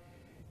them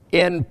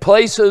in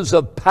places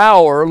of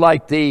power,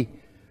 like the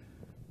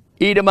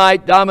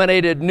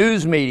Edomite-dominated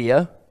news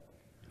media,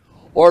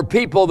 or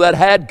people that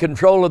had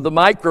control of the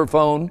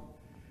microphone,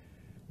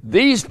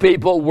 these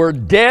people were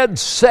dead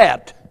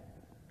set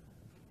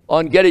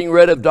on getting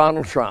rid of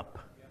Donald Trump.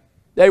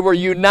 They were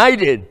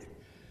united.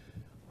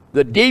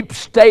 The deep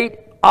state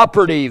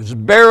operatives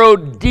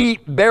buried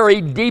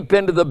deep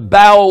into the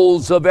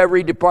bowels of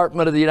every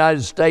department of the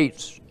United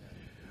States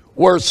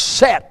were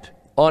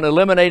set on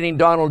eliminating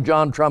Donald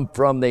John Trump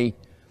from the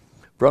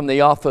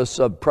office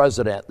of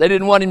president. They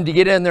didn't want him to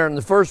get in there in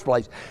the first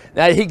place.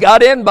 Now, he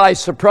got in by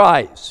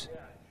surprise.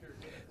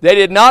 They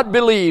did not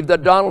believe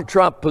that Donald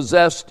Trump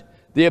possessed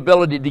the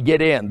ability to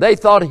get in. They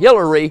thought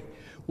Hillary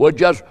would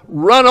just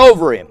run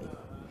over him.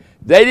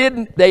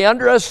 They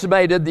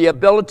underestimated the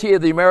ability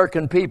of the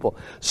American people.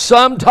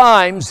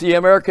 Sometimes the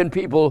American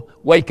people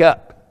wake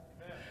up.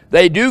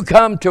 They do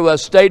come to a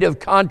state of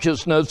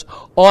consciousness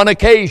on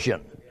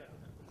occasion.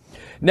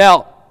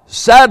 Now,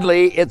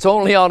 sadly, it's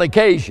only on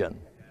occasion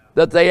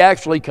that they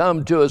actually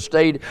come to a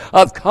state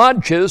of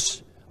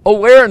conscious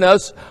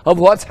awareness of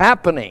what's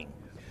happening.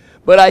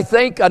 But I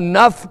think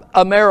enough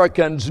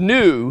Americans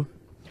knew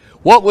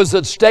what was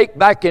at stake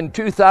back in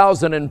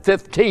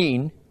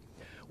 2015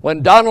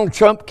 when Donald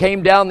Trump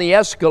came down the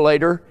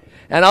escalator.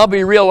 And I'll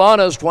be real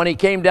honest, when he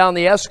came down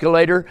the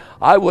escalator,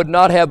 I would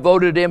not have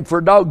voted him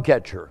for dog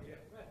catcher.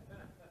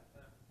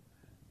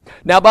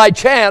 Now, by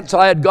chance,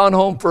 I had gone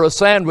home for a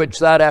sandwich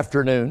that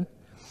afternoon.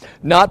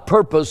 Not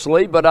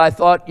purposely, but I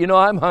thought,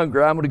 I'm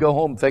hungry. I'm going to go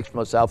home and fix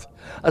myself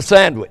a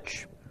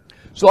sandwich.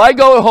 So I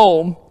go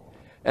home,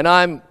 and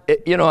I'm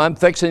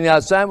fixing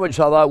that sandwich.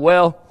 I thought,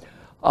 well,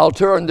 I'll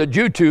turn the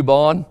YouTube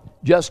on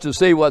just to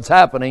see what's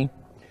happening.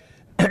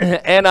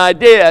 And I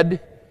did,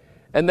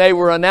 and they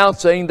were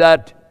announcing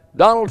that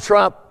Donald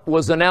Trump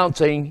was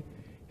announcing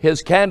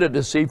his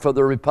candidacy for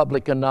the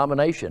Republican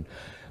nomination.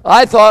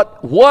 I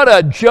thought, what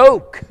a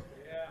joke.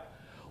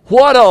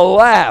 What a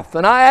laugh.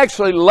 And I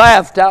actually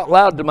laughed out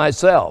loud to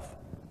myself.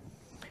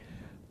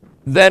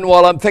 Then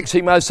while I'm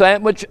fixing my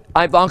sandwich,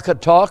 Ivanka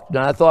talked, and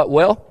I thought,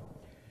 well,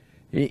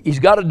 he's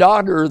got a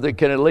daughter that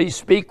can at least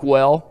speak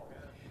well,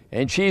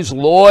 and she's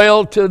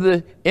loyal to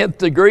the nth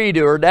degree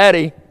to her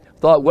daddy.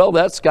 Thought, well,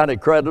 that's kind of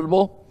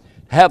creditable.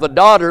 Have a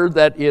daughter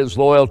that is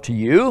loyal to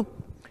you.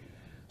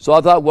 So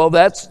I thought, well,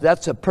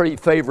 that's a pretty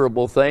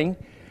favorable thing.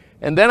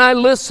 And then I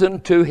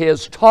listened to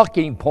his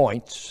talking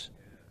points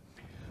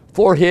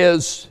for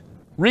his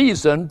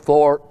reason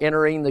for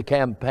entering the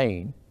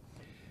campaign.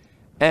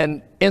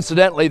 And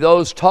incidentally,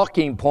 those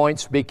talking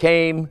points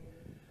became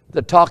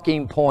the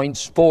talking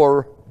points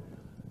for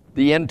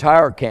the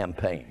entire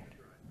campaign,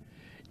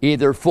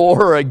 either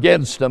for or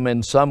against them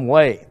in some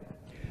way.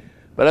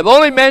 But I've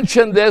only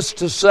mentioned this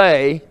to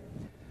say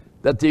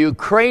that the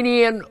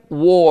Ukrainian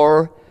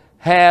war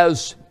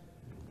has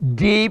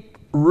deep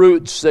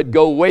roots that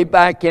go way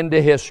back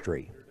into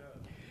history.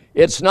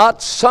 It's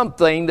not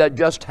something that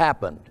just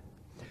happened.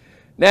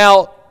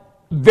 Now,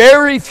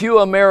 very few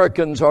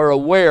Americans are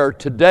aware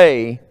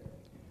today,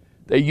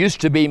 they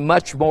used to be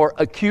much more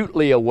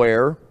acutely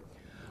aware,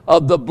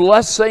 of the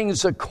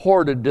blessings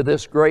accorded to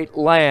this great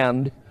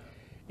land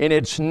in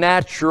its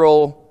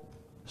natural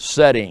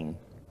setting.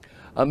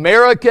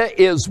 America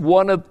is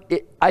one of,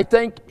 I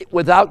think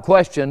without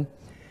question,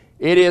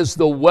 it is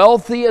the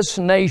wealthiest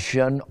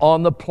nation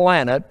on the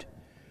planet,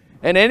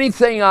 and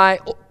anything I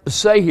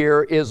say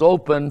here is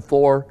open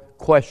for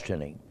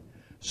questioning.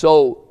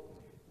 So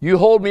you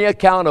hold me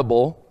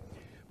accountable,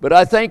 but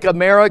I think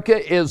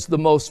America is the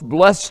most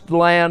blessed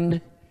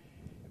land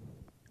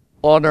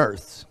on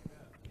earth.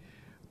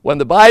 When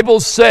the Bible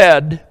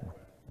said,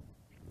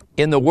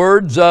 in the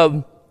words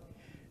of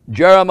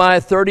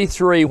Jeremiah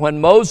 33, when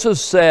Moses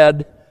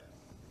said,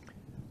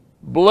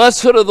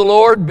 "Blessed of the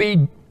Lord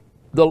be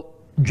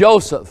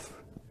Joseph,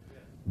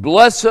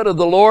 blessed of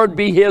the Lord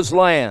be his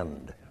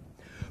land,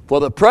 for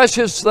the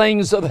precious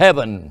things of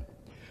heaven,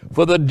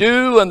 for the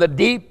dew and the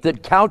deep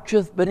that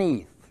coucheth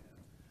beneath,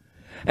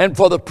 and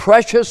for the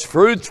precious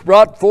fruits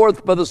brought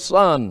forth by the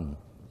sun,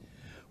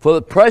 for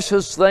the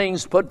precious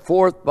things put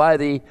forth by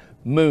the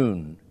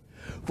moon,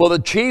 for the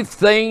chief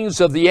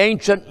things of the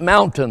ancient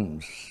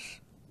mountains."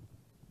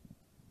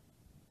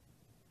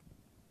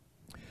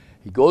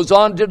 He goes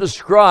on to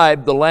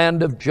describe the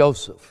land of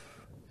Joseph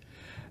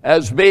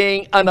as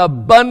being an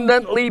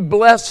abundantly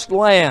blessed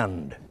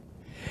land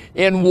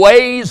in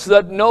ways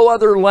that no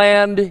other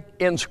land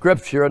in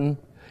Scripture,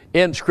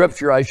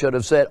 I should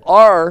have said,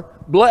 are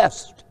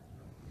blessed.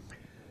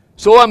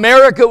 So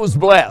America was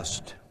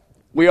blessed.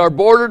 We are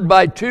bordered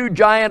by two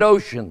giant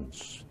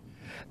oceans,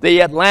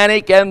 the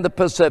Atlantic and the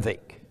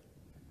Pacific.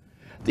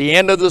 At the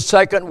end of the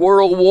Second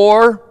World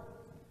War,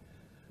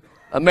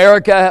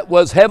 America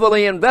was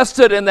heavily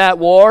invested in that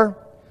war.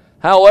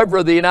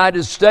 However, the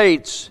United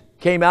States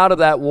came out of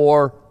that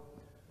war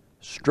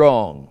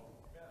strong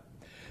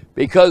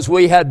because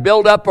we had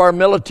built up our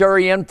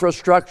military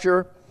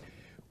infrastructure.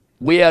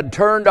 We had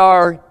turned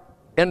our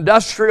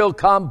industrial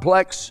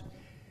complex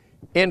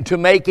into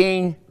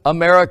making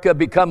America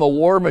become a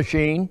war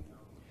machine.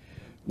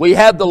 We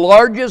had the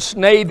largest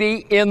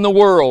navy in the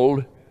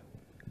world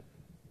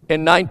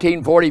in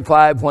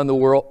 1945 when the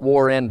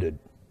war ended.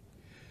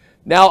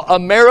 Now,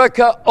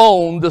 America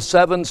owned the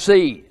 7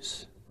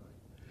 seas.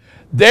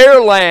 Their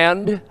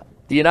land,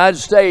 the United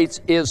States,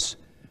 is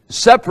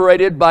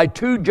separated by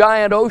 2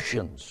 giant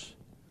oceans.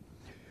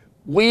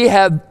 We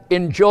have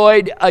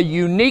enjoyed a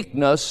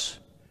uniqueness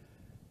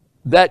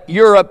that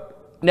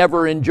Europe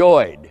never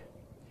enjoyed.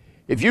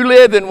 If you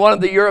live in one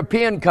of the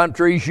European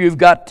countries, you've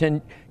got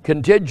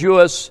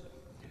contiguous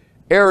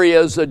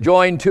areas that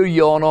join to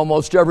you on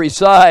almost every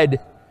side,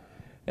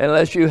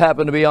 unless you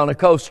happen to be on a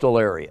coastal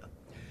area.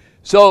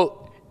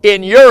 So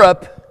in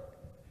Europe,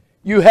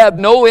 you have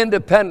no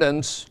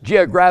independence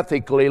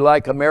geographically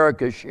like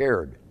America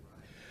shared.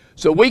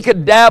 So we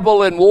could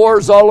dabble in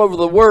wars all over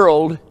the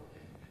world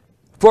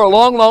for a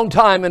long, long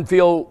time and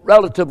feel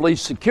relatively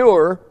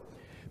secure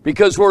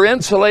because we're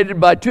insulated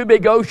by 2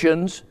 big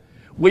oceans.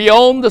 We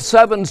own the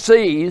 7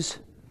 seas.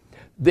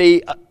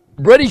 The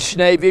British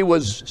Navy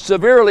was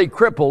severely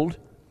crippled.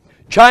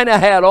 China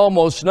had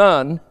almost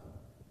none.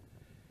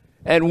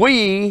 And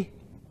we,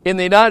 in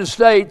the United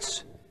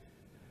States,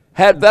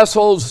 had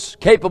vessels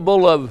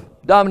capable of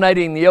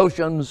dominating the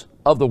oceans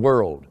of the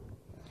world.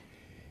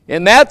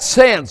 In that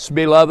sense,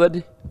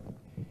 beloved,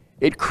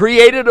 it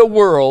created a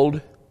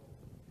world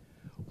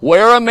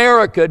where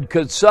America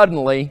could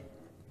suddenly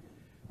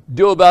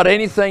do about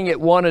anything it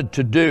wanted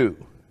to do.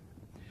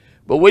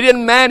 But we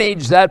didn't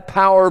manage that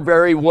power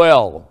very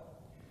well.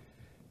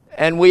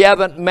 And we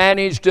haven't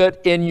managed it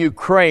in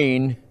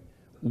Ukraine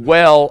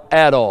well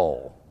at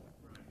all.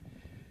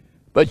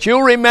 But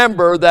you'll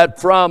remember that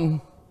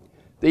from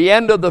the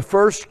end of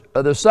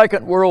the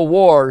Second World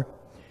War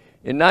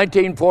in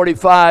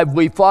 1945,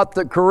 we fought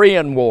the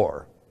Korean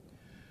War,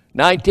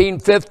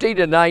 1950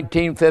 to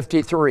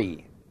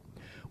 1953.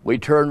 We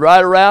turned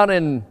right around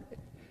and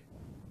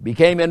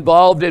became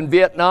involved in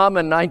Vietnam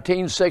in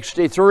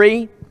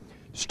 1963,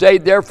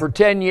 stayed there for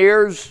 10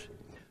 years,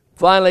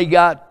 finally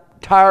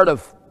got tired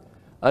of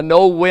a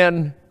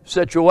no-win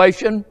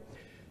situation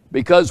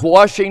because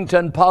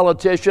Washington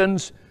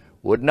politicians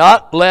would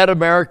not let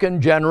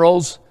American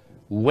generals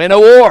win a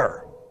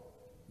war.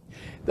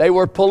 They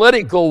were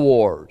political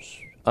wars,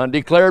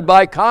 undeclared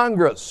by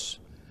Congress.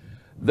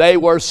 They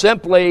were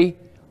simply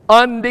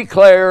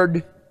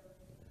undeclared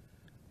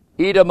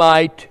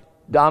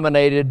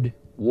Edomite-dominated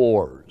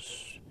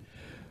wars.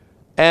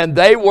 And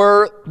they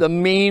were the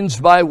means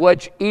by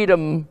which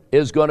Edom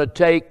is going to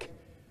take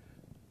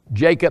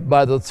Jacob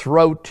by the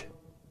throat,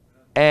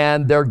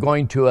 and they're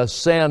going to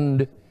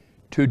ascend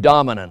to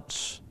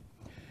dominance.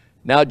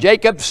 Now,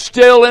 Jacob's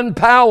still in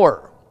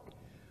power.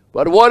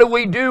 But what do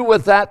we do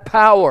with that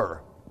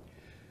power?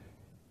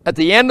 At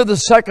the end of the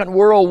Second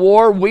World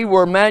War, we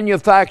were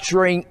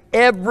manufacturing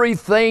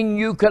everything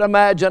you could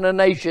imagine a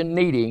nation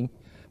needing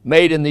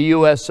made in the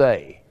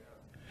USA.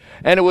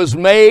 And it was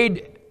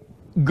made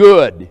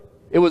good.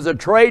 It was a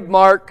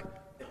trademark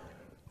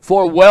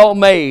for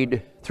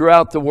well-made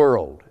throughout the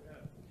world.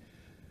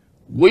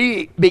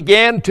 We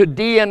began to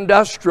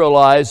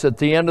deindustrialize at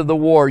the end of the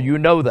war. You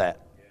know that.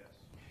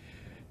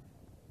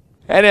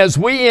 And as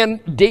we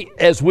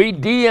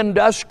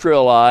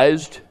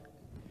deindustrialized,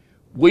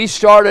 we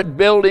started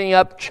building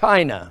up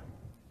China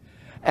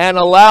and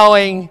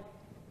allowing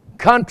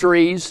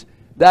countries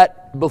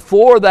that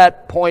before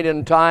that point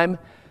in time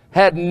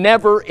had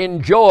never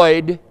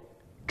enjoyed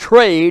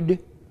trade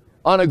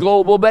on a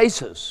global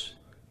basis.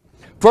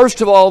 First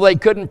of all, they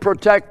couldn't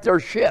protect their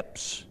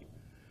ships.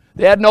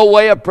 They had no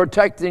way of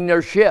protecting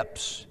their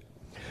ships.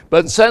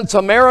 But since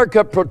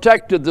America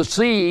protected the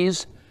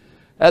seas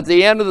at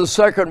the end of the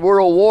Second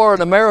World War,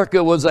 and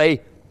America was a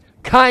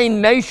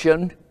kind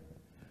nation,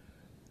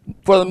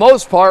 for the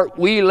most part,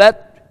 we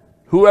let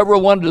whoever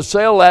wanted to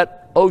sail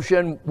that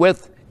ocean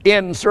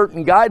within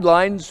certain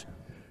guidelines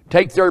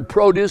take their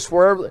produce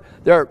wherever,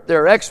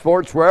 their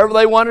exports wherever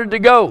they wanted to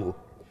go.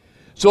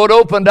 So it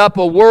opened up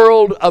a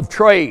world of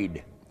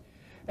trade.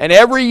 And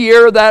every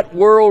year that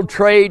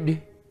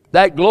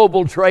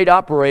global trade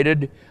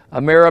operated,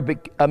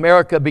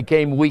 America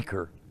became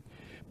weaker.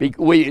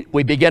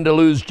 We began to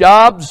lose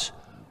jobs.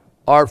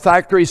 Our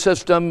factory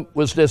system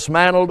was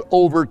dismantled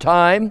over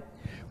time.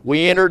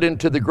 We entered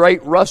into the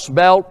great Rust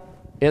Belt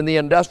in the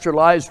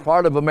industrialized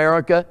part of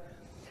America.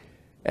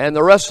 And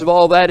the rest of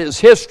all that is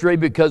history,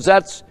 because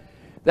that's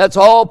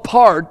all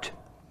part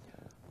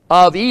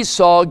of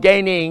Esau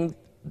gaining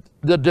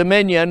the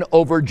dominion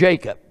over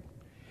Jacob.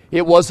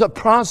 It was a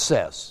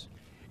process.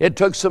 It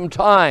took some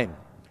time.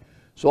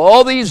 So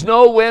all these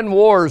no-win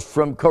wars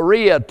from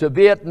Korea to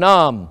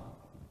Vietnam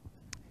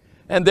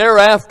and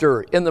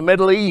thereafter in the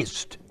Middle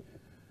East,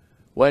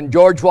 when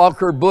George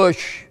Herbert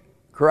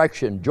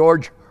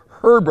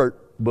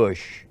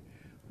Bush,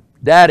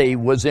 Daddy,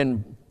 was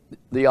in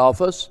the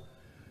office,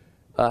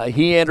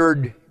 he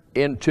entered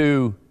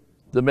into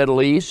the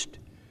Middle East.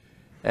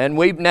 And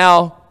we've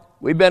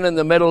been in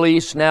the Middle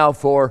East now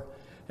for,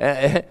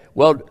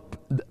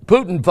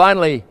 Putin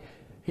finally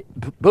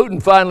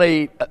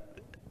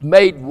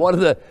made one of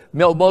the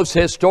most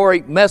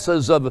historic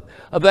messes of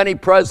any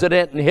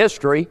president in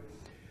history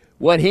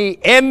when he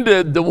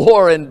ended the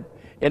war in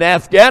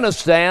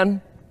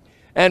Afghanistan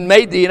and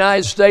made the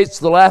United States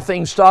the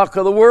laughing stock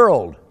of the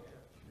world,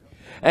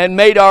 and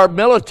made our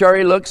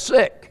military look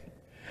sick,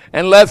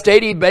 and left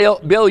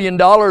 $80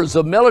 billion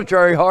of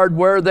military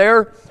hardware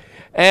there,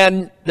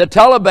 and the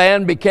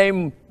Taliban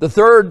became the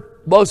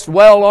third most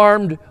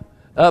well-armed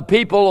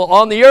people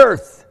on the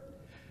earth.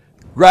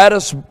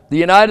 Gratis, the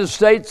United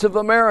States of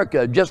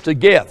America, just a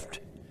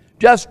gift.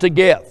 Just a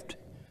gift.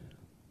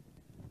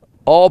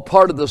 All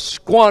part of the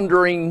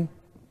squandering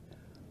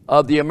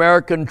of the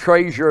American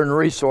treasure and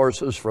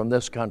resources from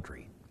this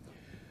country.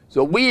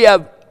 So we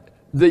have,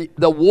 the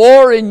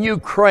war in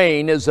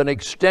Ukraine is an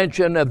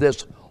extension of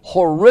this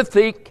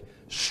horrific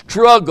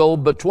struggle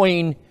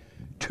between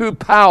two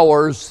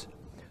powers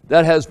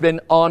that has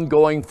been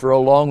ongoing for a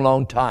long,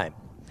 long time.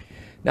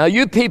 Now,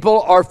 you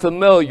people are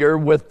familiar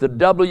with the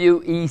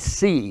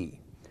WEC,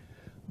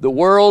 the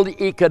World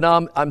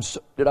Economic,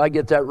 did I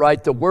get that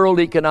right? The World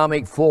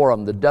Economic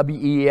Forum, the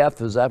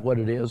WEF, is that what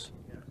it is?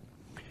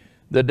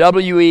 The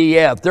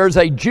WEF. There's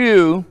a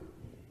Jew,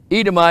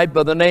 Edomite,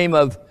 by the name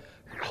of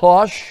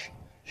Klaus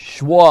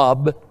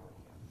Schwab,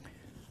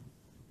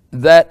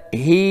 that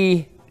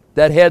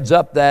heads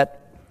up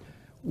that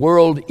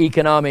World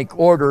Economic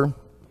Order.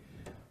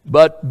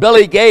 But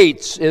Billy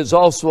Gates is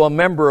also a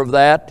member of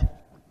that.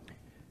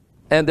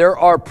 And there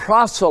are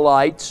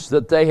proselytes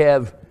that they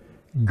have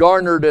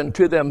garnered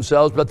unto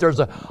themselves. But there's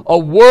a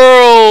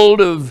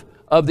world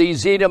of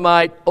these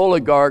Edomite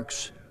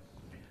oligarchs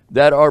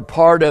that are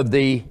part of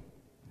the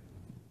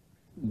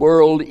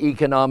World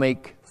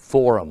Economic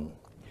Forum.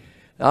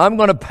 Now, I'm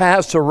going to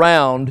pass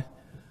around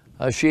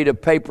a sheet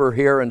of paper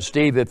here, and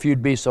Steve, if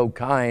you'd be so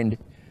kind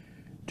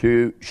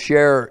to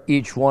share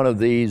each one of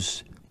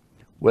these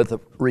with a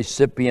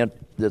recipient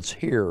that's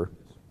here.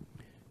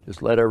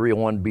 Just let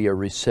everyone be a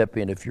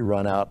recipient. If you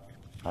run out,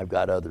 I've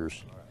got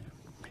others.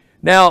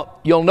 Now,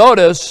 you'll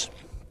notice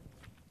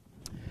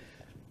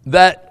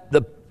that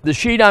the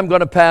sheet I'm going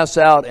to pass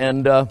out,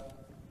 and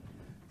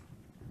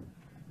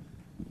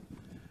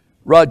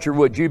Roger,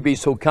 would you be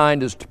so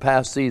kind as to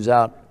pass these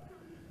out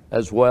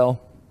as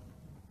well?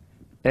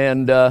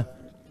 And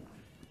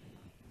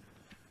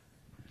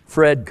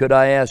Fred, could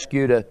I ask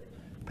you to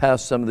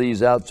pass some of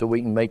these out so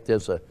we can make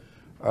this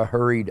a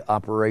hurried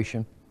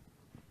operation?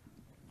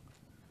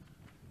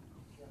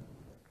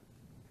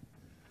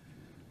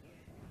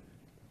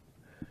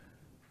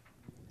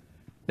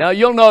 Now,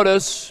 you'll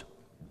notice,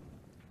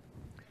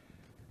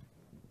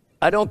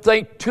 I don't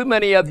think too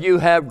many of you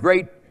have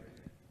great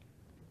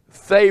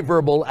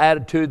favorable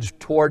attitudes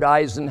toward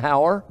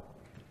Eisenhower,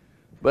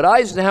 but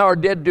Eisenhower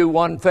did do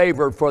one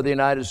favor for the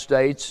United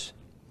States.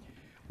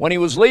 When he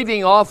was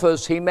leaving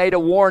office, he made a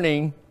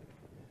warning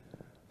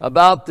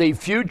about the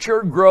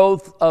future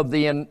growth of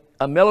the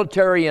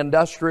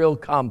military-industrial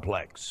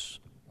complex,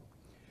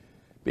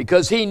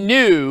 because he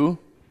knew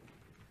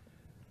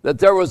that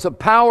there was a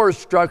power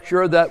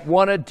structure that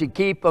wanted to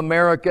keep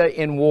America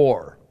in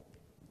war.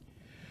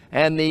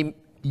 And the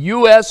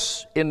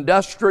U.S.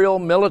 industrial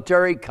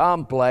military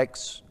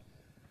complex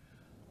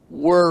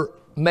were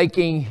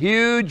making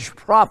huge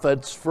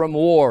profits from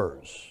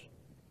wars.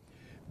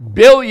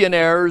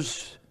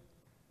 Billionaires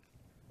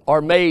are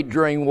made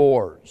during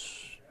wars.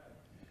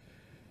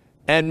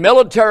 And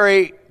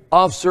military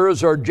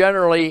officers are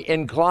generally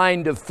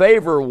inclined to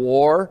favor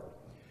war,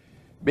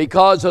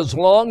 because as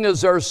long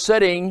as they're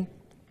sitting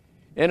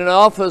in an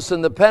office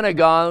in the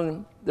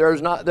Pentagon,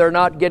 they're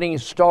not getting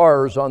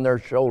stars on their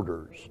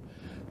shoulders.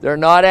 They're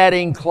not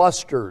adding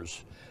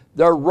clusters.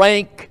 Their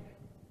rank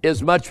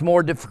is much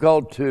more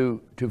difficult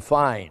to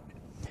find.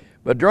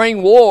 But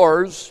during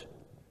wars,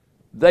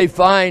 they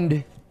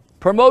find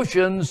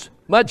promotions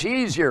much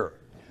easier.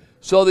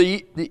 So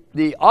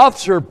the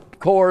officer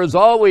corps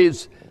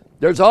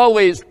there's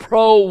always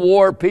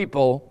pro-war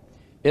people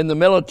in the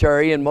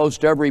military in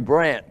most every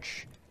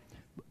branch.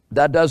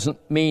 That doesn't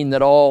mean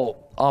that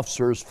all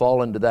officers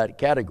fall into that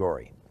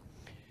category.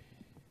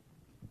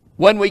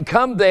 When we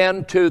come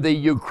then to the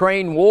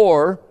Ukraine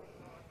war,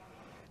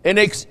 and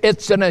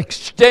it's an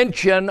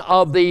extension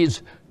of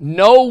these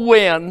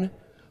no-win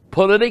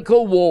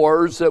political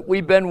wars that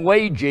we've been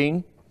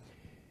waging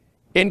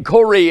in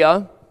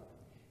Korea,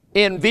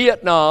 in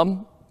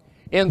Vietnam,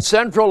 in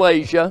Central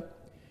Asia,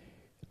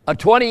 a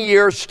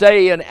 20-year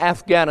stay in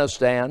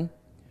Afghanistan,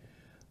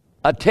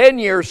 a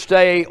 10-year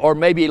stay or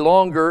maybe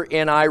longer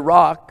in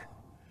Iraq.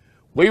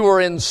 We were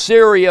in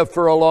Syria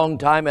for a long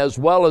time as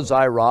well as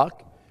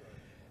Iraq.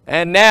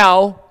 And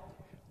now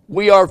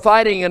we are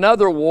fighting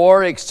another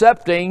war,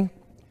 accepting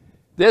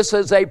this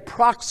is a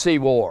proxy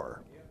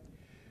war.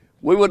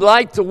 We would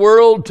like the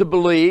world to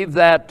believe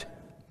that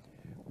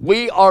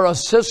we are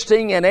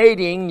assisting and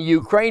aiding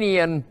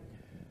Ukrainian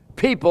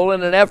people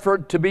in an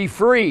effort to be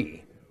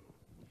free.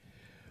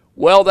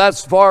 Well,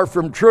 that's far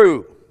from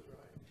true.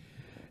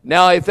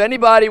 Now, if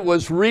anybody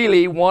was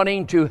really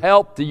wanting to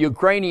help the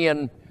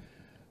Ukrainian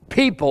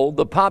people,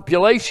 the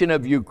population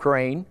of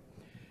Ukraine,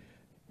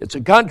 it's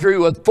a country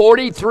with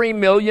 43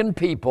 million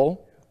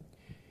people.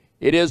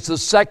 It is the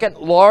second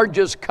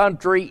largest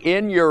country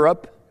in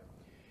Europe.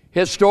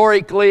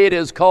 Historically, it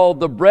is called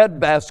the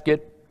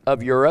breadbasket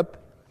of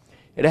Europe.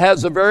 It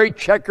has a very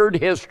checkered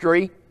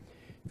history.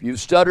 If you've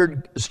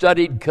studied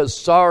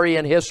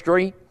Khazarian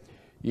history,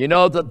 you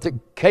know that the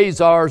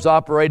Khazars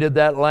operated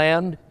that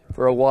land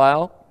for a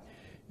while,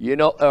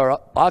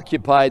 or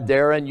occupied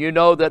there, and you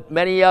know that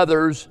many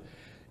others.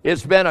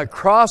 It's been a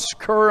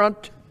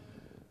cross-current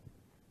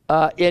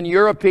in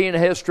European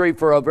history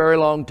for a very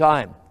long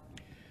time.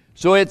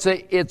 So it's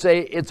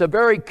a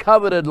very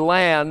coveted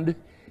land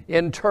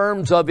in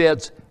terms of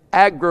its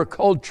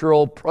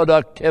agricultural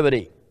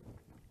productivity.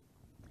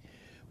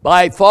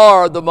 By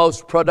far the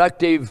most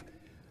productive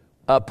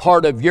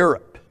part of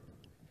Europe.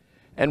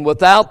 And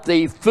without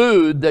the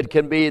food that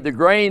can be, the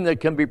grain that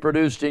can be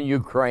produced in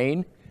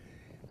Ukraine,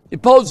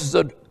 it poses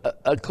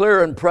a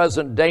clear and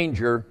present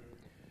danger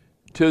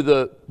to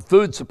the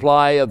food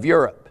supply of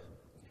Europe.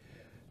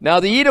 Now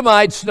the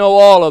Edomites know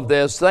all of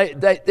this.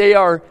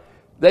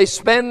 They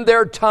spend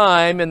their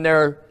time in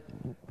their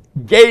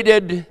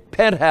gated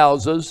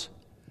penthouses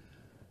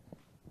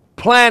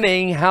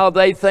planning how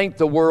they think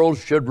the world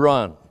should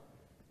run.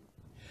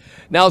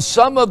 Now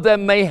some of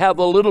them may have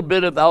a little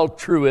bit of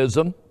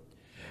altruism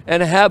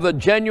and have a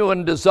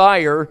genuine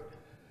desire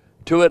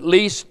to at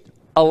least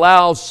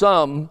allow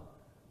some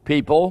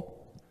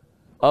people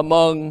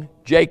among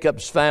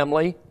Jacob's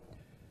family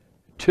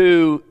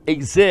to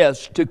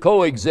exist, to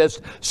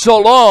coexist, so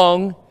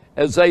long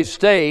as they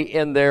stay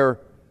in their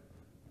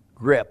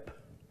grip.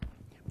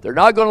 They're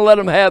not going to let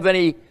them have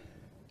any.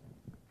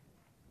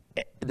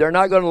 They're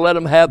not going to let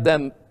them have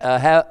them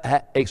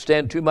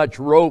extend too much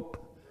rope.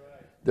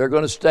 They're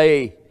going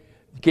to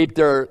keep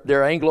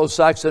their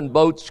Anglo-Saxon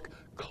boats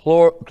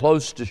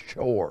close to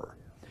shore.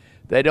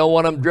 They don't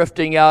want them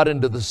drifting out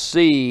into the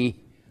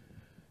sea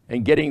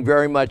and getting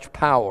very much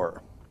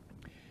power.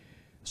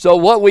 So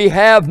what we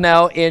have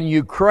now in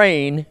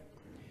Ukraine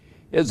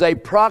is a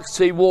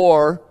proxy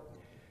war,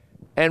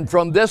 and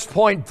from this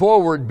point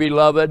forward,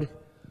 beloved,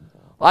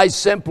 I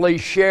simply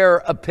share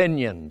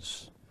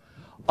opinions.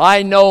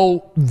 I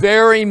know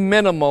very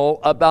minimal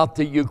about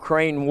the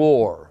Ukraine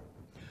war.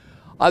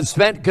 I've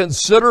spent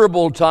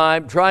considerable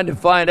time trying to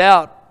find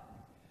out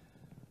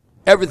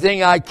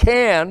everything I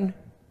can,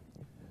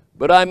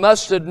 but I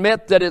must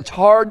admit that it's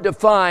hard to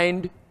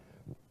find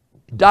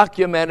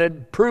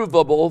documented,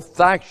 provable,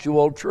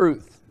 factual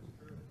truth.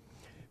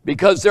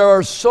 Because there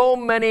are so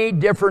many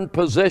different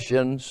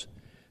positions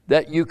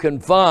that you can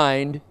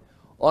find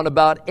on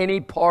about any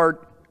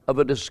part of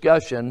a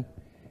discussion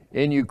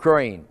in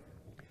Ukraine.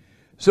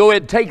 So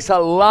it takes a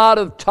lot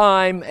of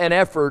time and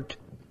effort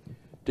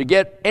to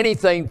get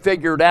anything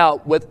figured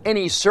out with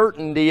any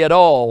certainty at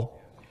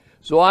all.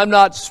 So I'm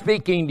not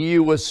speaking to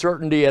you with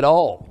certainty at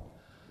all.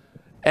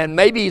 And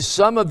maybe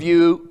some of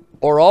you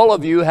or all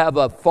of you have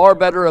a far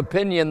better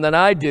opinion than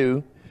I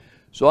do.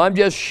 So I'm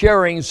just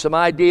sharing some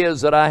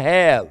ideas that I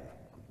have.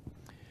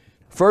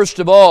 First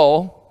of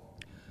all,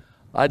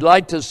 I'd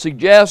like to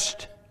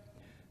suggest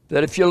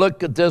that if you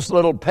look at this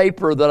little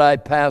paper that I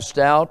passed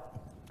out,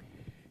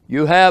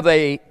 you have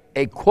a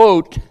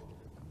quote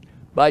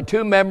by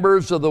two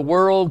members of the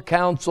World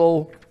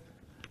Council,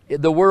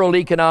 the World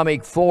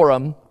Economic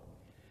Forum.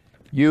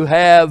 You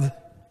have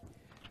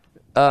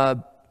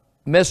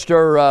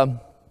Mr.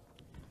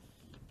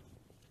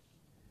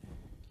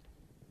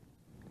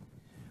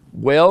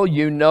 Well,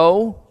 you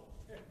know,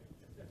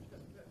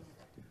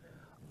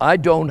 I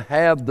don't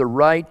have the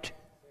right.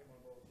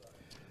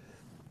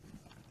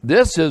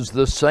 This is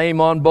the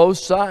same on both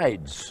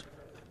sides.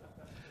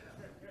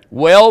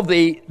 Well,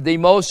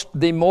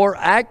 the more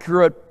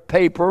accurate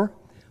paper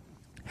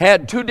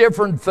had two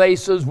different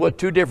faces with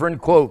two different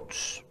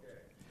quotes.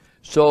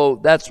 So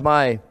that's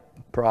my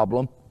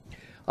problem.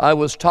 I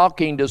was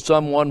talking to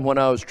someone when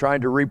I was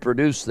trying to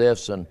reproduce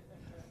this and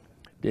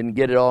didn't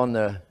get it on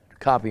the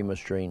copy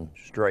machine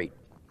straight.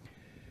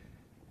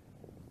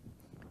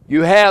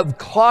 You have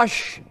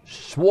Klaus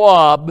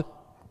Schwab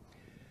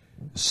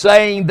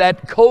saying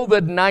that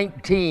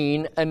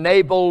COVID-19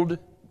 enabled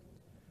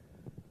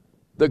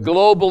the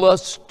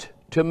globalists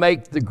to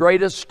make the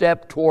greatest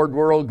step toward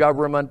world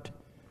government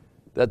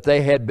that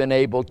they had been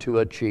able to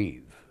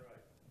achieve.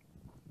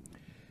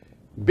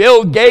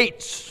 Bill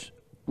Gates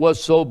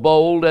was so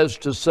bold as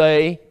to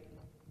say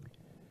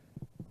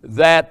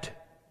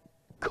that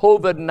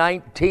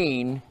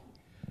COVID-19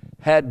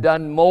 had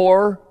done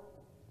more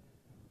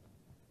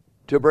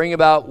to bring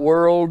about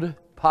world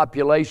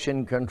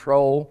population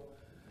control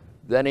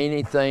than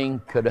anything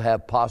could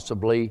have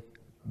possibly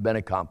been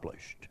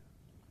accomplished.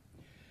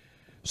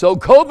 So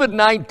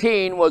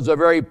COVID-19 was a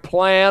very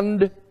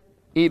planned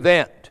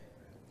event.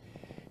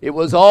 It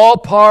was all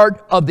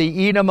part of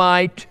the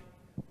Edomite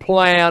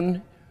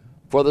plan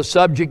for the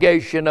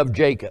subjugation of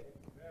Jacob.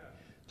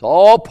 It's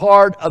all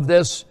part of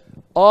this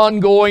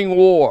ongoing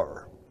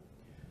war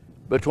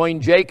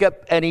between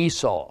Jacob and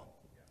Esau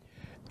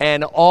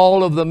and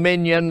all of the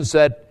minions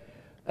that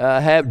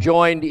have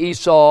joined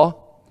Esau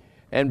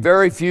and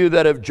very few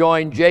that have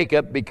joined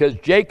Jacob, because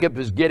Jacob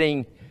is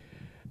getting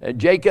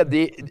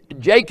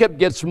Jacob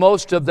gets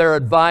most of their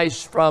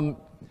advice from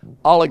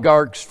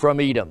oligarchs from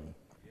Edom.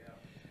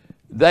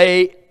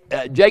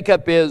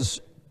 Jacob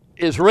is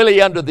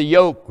really under the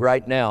yoke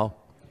right now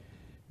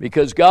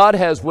because God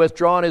has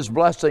withdrawn his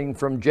blessing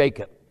from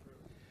Jacob.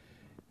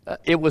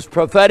 It was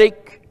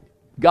prophetic.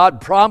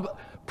 God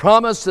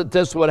promised that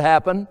this would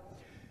happen,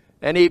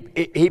 and he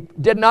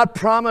did not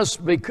promise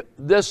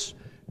this.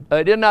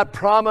 Did not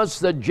promise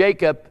that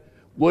Jacob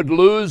would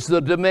lose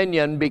the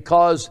dominion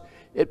because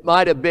it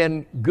might have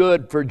been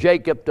good for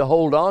Jacob to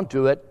hold on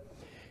to it.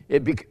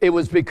 It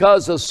was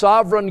because the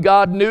sovereign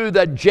God knew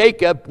that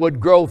Jacob would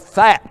grow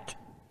fat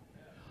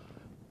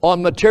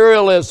on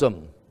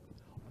materialism,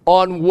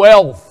 on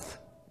wealth.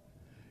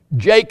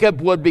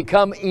 Jacob would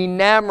become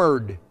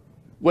enamored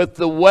with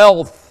the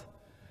wealth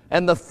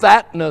and the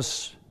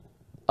fatness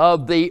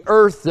of the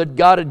earth that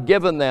God had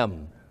given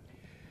them.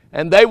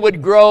 And they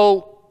would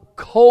grow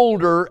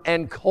colder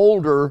and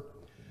colder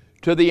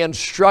to the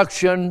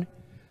instruction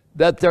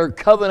that their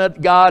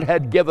covenant God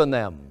had given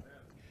them.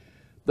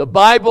 The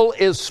Bible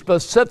is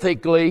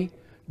specifically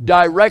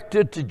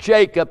directed to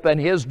Jacob and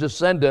his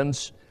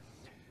descendants,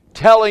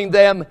 telling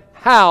them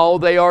how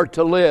they are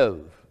to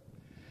live.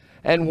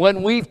 And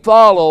when we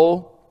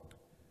follow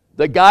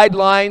the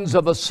guidelines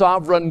of a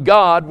sovereign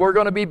God, we're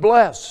going to be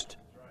blessed.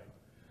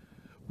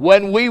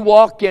 When we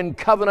walk in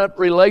covenant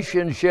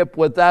relationship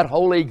with that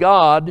holy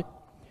God,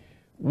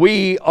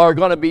 we are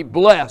going to be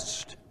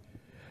blessed.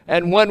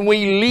 And when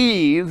we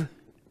leave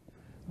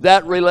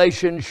that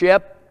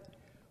relationship,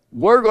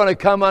 we're going to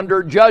come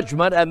under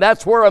judgment, and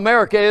that's where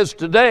America is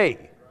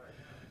today.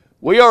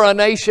 We are a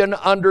nation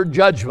under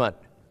judgment.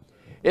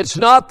 It's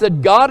not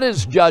that God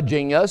is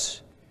judging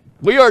us.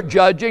 We are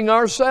judging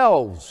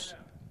ourselves.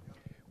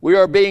 We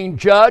are being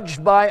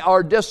judged by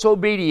our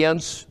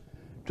disobedience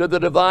to the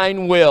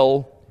divine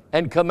will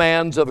and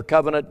commands of a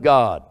covenant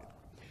God.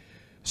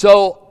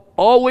 So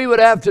all we would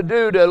have to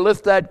do to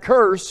lift that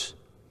curse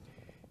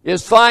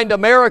is find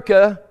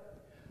America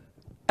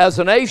as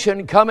a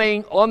nation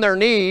coming on their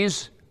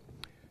knees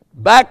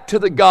back to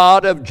the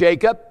God of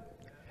Jacob,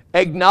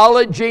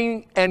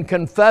 acknowledging and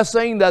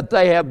confessing that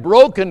they have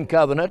broken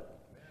covenant,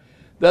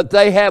 that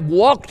they have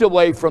walked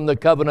away from the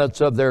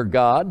covenants of their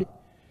God.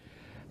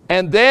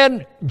 And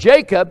then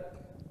Jacob,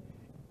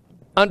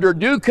 under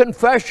due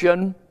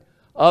confession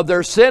of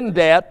their sin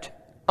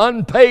debt,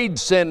 unpaid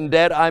sin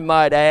debt, I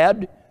might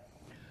add,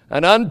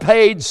 an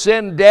unpaid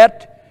sin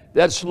debt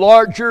that's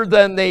larger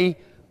than the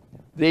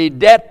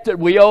debt that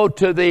we owe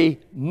to the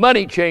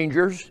money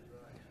changers.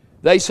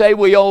 They say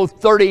we owe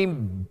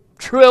 $30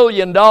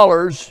 trillion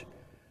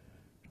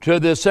to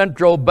the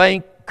central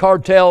bank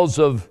cartels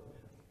of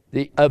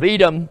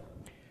Edom.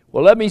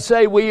 Well, let me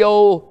say we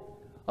owe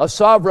a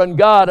sovereign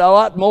God a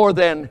lot more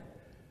than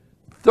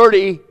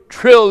 $30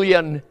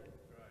 trillion.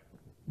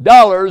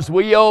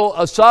 We owe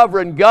a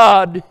sovereign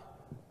God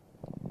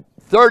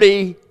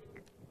 30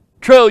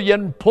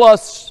 trillion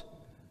plus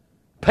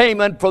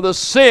payment for the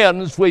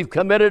sins we've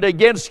committed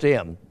against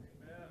Him.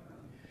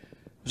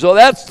 So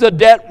that's the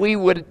debt we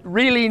would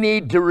really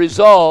need to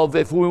resolve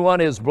if we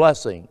want His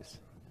blessings.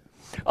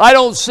 I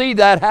don't see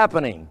that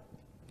happening.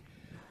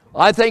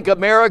 I think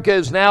America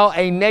is now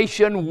a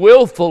nation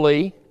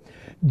willfully,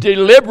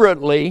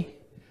 deliberately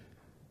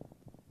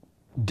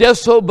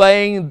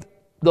disobeying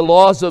the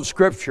laws of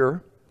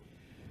Scripture.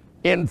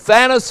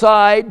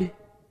 Infanticide,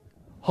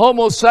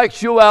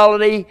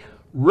 homosexuality,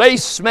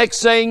 race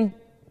mixing,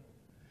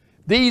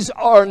 these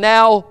are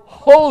now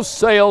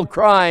wholesale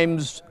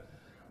crimes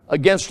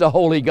against a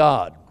holy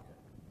God.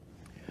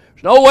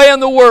 There's no way in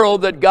the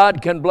world that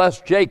God can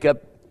bless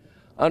Jacob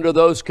under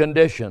those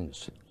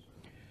conditions.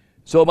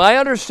 So my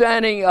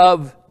understanding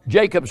of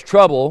Jacob's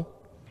trouble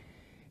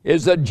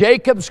is that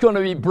Jacob's going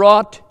to be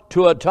brought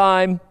to a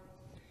time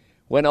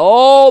when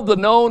all the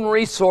known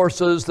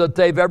resources that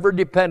they've ever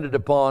depended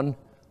upon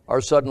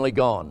are suddenly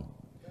gone.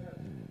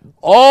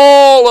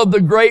 All of the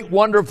great,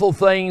 wonderful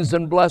things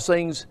and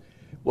blessings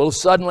will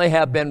suddenly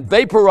have been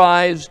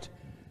vaporized,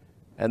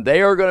 and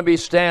they are going to be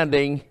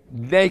standing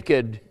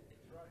naked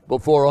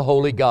before a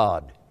holy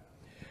God.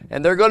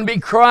 And they're going to be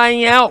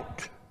crying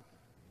out.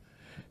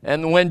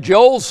 And when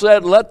Joel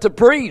said, let the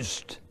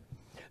priest,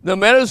 the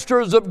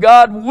ministers of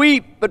God,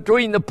 weep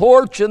between the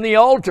porch and the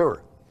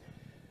altar,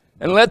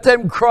 and let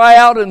them cry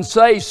out and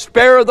say,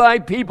 spare thy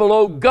people,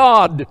 O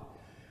God,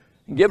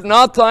 and give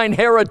not thine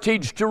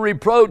heritage to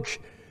reproach,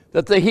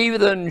 that the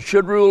heathen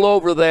should rule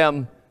over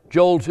them.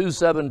 Joel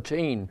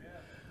 2:17.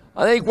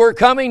 I think we're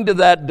coming to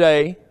that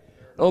day.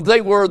 I don't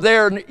think we're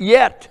there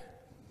yet.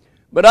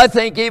 But I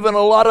think even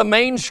a lot of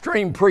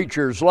mainstream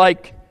preachers,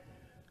 like,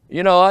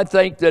 I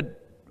think that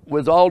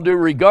with all due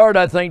regard,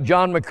 I think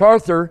John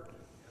MacArthur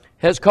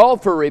has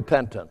called for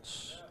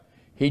repentance.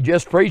 He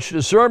just preached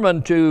a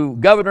sermon to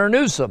Governor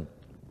Newsom,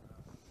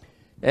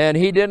 and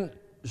he didn't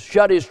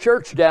shut his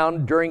church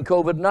down during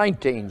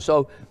COVID-19.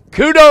 So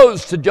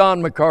kudos to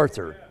John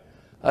MacArthur.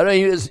 I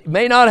mean, he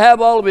may not have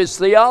all of his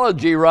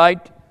theology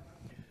right,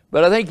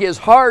 but I think his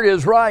heart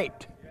is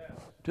right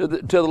to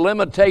the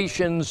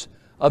limitations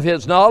of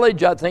his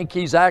knowledge. I think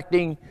he's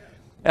acting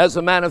as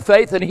a man of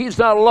faith, and he's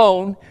not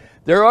alone.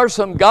 There are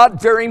some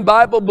God-fearing,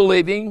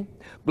 Bible-believing,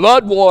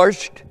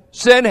 blood-washed,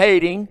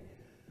 sin-hating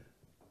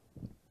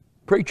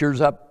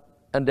preachers up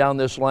and down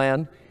this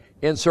land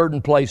in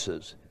certain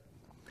places.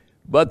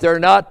 But they're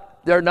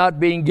not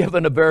being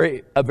given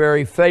a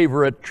very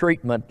favorite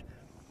treatment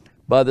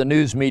by the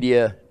news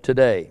media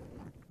today.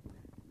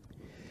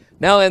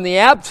 Now, in the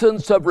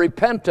absence of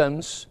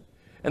repentance,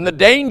 and the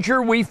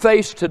danger we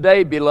face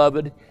today,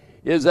 beloved,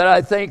 is that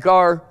I think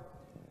our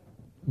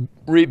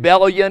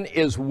rebellion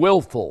is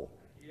willful.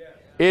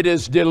 It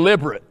is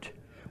deliberate.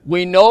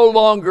 We no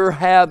longer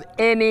have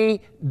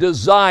any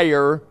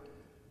desire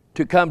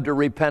to come to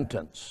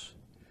repentance.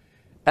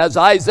 As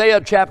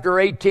Isaiah chapter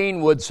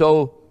 18 would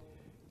so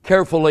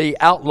carefully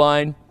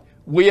outline,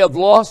 we have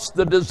lost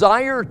the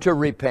desire to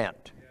repent.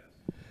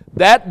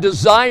 That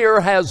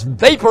desire has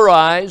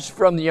vaporized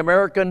from the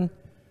American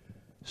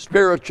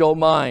spiritual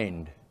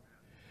mind.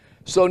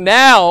 So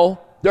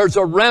now there's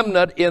a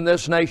remnant in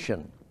this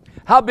nation.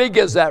 How big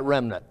is that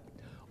remnant?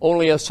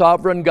 Only a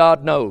sovereign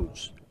God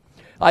knows.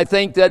 I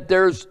think that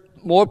there's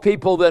more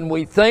people than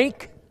we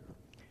think.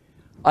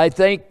 I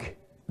think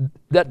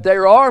that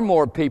there are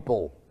more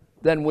people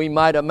than we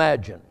might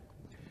imagine.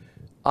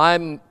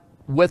 I'm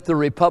with the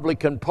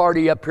Republican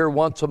Party up here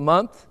once a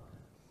month,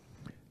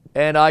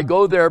 and I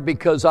go there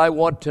because I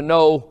want to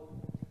know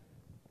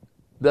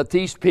that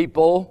these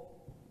people,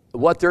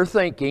 what they're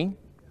thinking,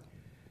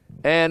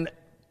 and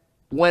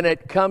when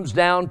it comes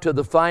down to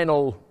the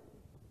final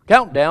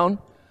countdown,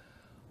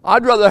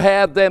 I'd rather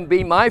have them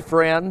be my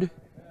friend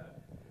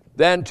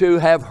than to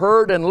have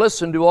heard and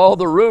listened to all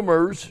the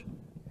rumors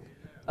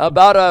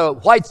about a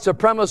white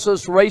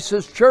supremacist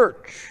racist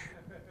church.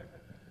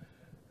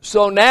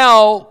 So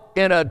now,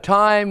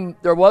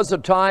 there was a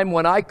time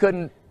when I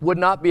would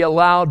not be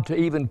allowed to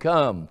even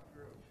come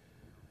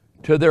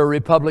to their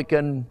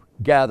Republican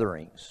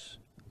gatherings.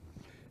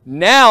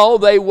 Now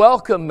they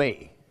welcome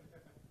me,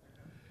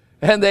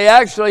 and they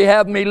actually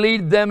have me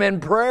lead them in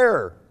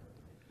prayer.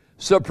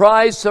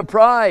 Surprise,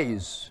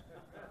 surprise.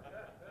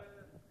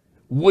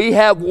 We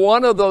have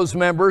one of those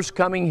members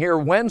coming here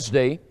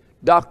Wednesday,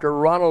 Dr.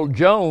 Ronald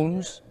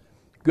Jones,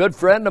 good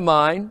friend of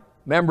mine,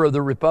 member of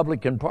the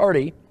Republican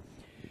Party.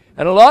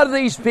 And a lot of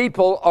these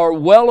people are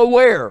well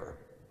aware.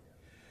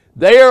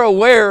 They are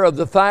aware of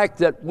the fact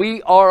that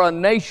we are a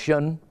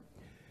nation.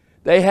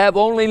 They have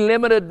only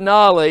limited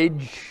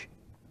knowledge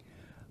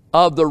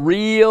of the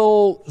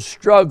real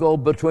struggle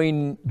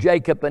between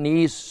Jacob and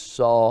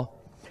Esau.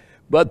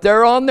 But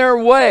they're on their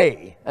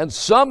way, and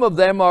some of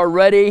them are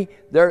ready.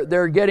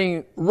 They're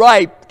getting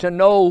ripe to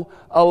know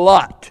a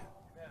lot.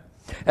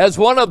 As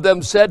one of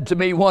them said to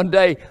me one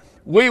day,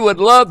 we would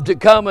love to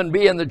come and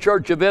be in the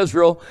Church of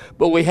Israel,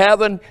 but we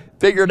haven't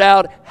figured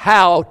out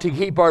how to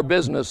keep our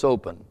business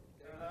open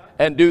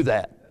and do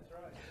that.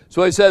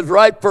 So he says,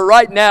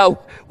 right now,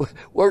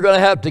 we're going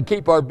to have to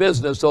keep our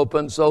business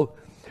open, so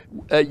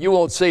you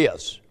won't see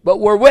us. But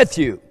we're with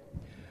you.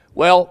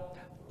 Well,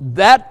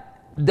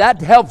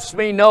 that helps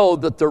me know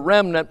that the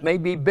remnant may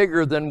be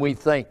bigger than we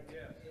think.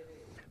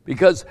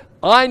 Because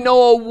I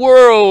know a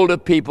world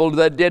of people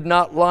that did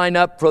not line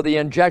up for the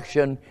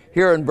injection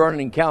here in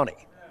Vernon County.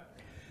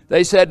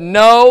 They said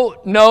no,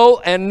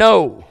 no, and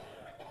no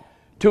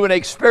to an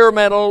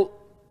experimental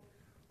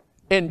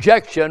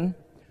injection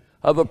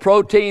of a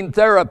protein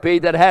therapy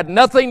that had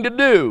nothing to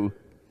do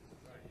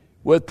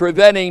with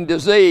preventing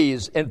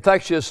disease,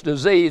 infectious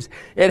disease.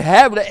 It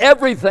had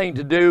everything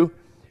to do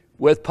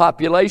with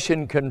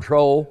population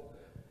control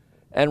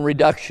and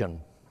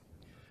reduction.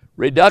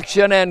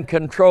 Reduction and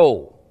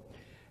control.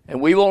 And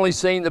we've only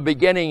seen the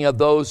beginning of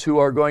those who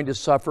are going to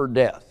suffer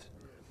death.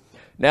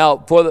 Now,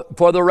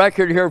 for the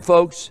record here,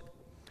 folks,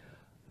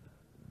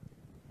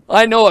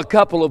 I know a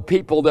couple of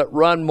people that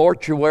run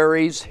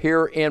mortuaries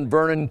here in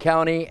Vernon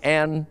County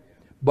and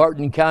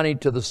Barton County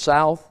to the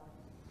south.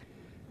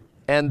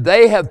 And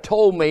they have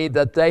told me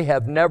that they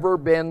have never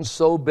been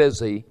so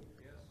busy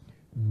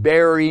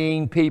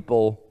burying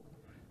people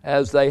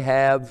as they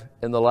have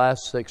in the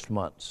last 6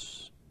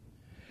 months.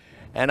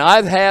 And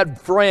I've had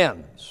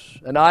friends,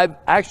 and I've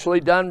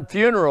actually done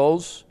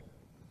funerals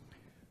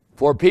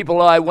for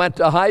people I went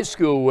to high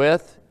school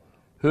with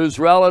whose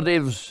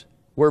relatives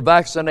were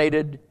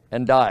vaccinated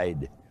and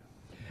died.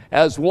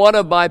 As one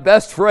of my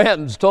best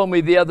friends told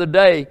me the other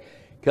day,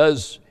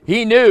 because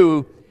he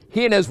knew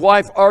he and his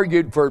wife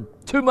argued for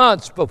 2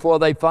 months before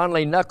they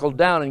finally knuckled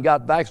down and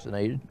got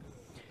vaccinated.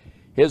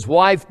 His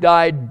wife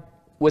died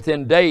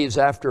within days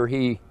after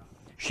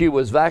she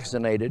was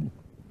vaccinated.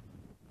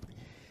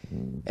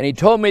 And he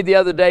told me the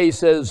other day, he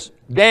says,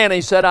 Dan,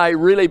 he said, I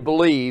really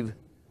believe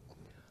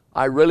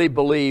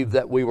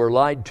that we were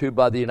lied to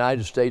by the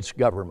United States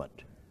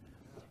government.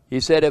 He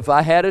said, if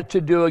I had it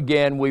to do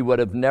again, we would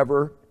have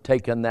never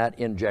taken that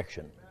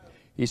injection.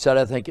 He said,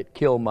 I think it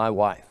killed my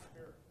wife.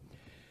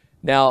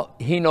 Now,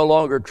 he no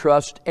longer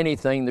trusts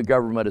anything the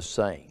government is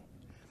saying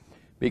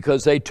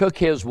because they took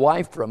his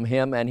wife from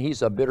him, and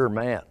he's a bitter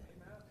man.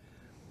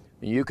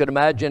 You can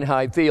imagine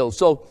how he feels.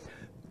 So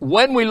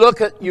when we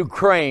look at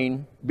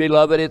Ukraine,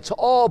 beloved, it's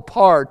all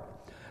part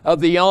of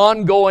the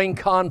ongoing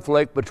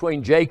conflict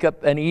between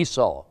Jacob and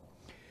Esau.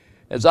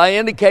 As I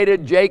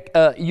indicated,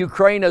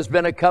 Ukraine has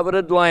been a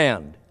coveted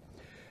land.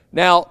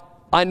 Now,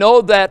 I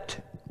know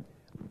that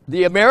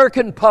the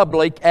American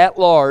public at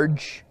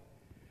large,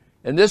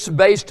 and this is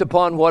based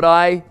upon what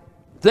I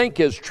think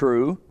is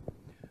true,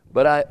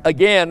 but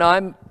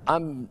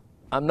I'm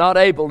not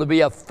able to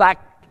be a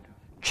fact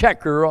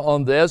checker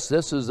on this.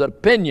 This is an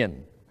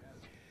opinion.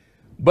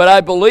 But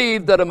I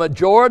believe that a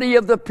majority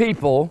of the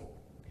people,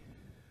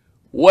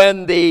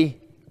 when the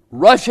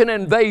Russian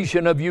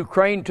invasion of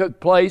Ukraine took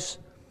place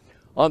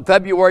on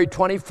February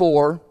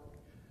 24,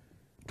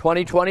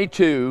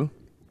 2022,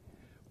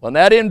 when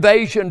that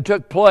invasion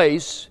took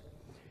place,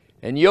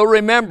 and you'll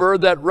remember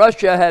that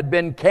Russia had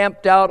been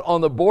camped out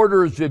on the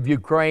borders of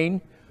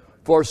Ukraine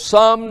for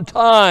some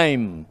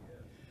time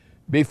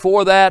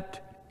before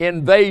that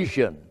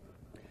invasion.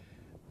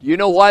 Do you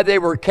know why they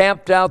were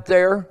camped out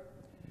there?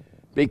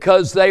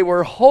 Because they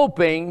were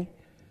hoping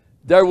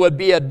there would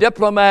be a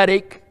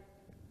diplomatic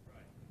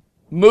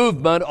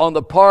movement on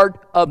the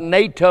part of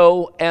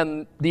NATO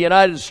and the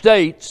United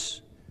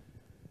States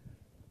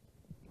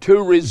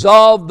to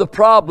resolve the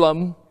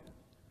problem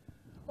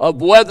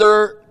of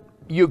whether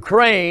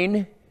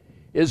Ukraine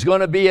is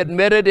going to be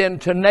admitted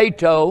into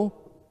NATO,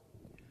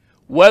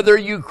 whether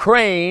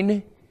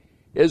Ukraine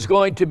is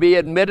going to be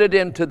admitted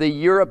into the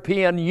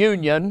European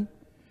Union,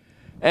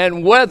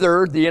 and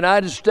whether the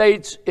United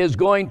States is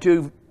going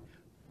to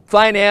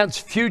finance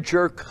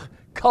future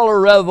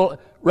color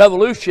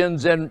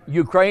revolutions in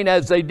Ukraine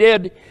as they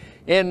did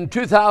in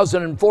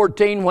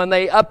 2014 when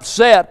they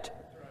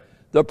upset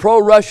the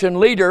pro-Russian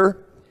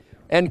leader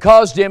and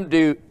caused him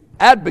to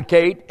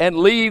advocate and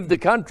leave the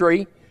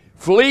country,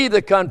 flee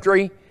the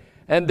country,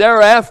 and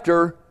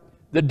thereafter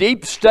the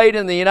deep state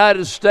in the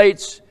United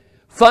States,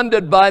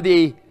 funded by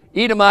the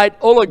Edomite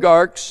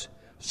oligarchs,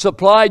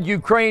 supplied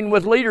Ukraine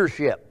with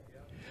leadership.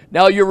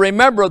 Now you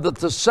remember that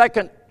the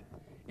second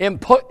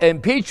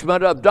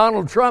impeachment of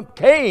Donald Trump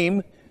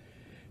came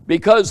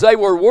because they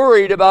were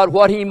worried about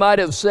what he might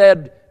have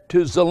said to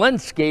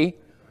Zelensky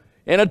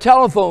in a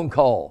telephone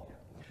call.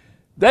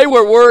 They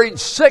were worried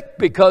sick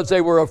because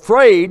they were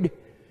afraid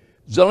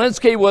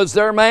Zelensky was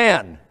their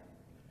man.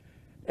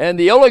 And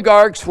the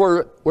oligarchs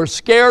were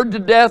scared to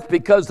death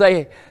because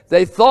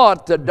they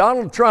thought that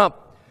Donald Trump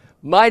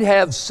might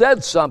have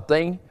said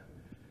something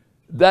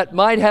that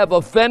might have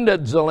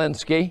offended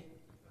Zelensky,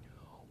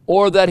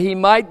 or that he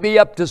might be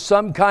up to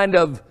some kind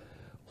of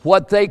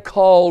what they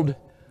called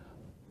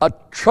a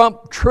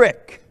Trump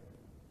trick.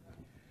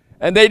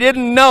 And they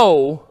didn't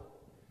know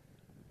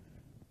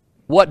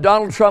what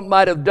Donald Trump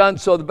might have done,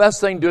 so the best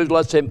thing to do is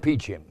let's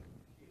impeach him.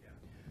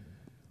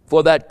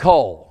 for that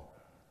call.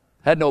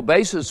 Had no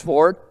basis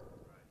for it.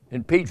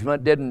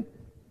 Impeachment didn't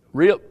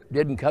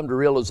come to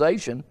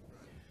realization.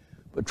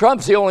 But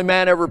Trump's the only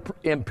man ever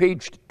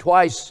impeached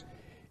twice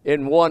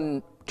in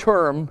one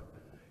term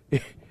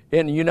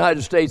in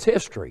United States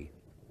history.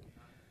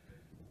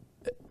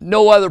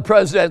 No other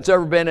president's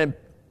ever been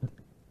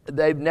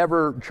they've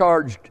never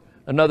charged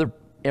another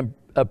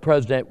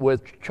president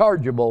with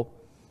chargeable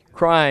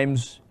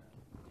crimes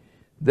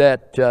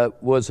that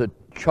was a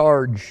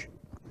charge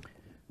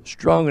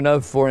strong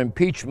enough for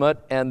impeachment,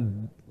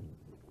 and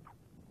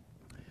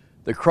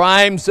the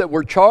crimes that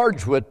were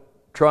charged with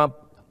Trump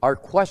are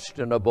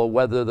questionable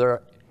whether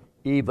they're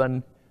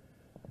even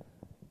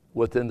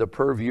within the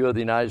purview of the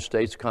United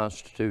States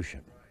Constitution.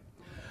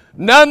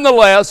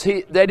 Nonetheless,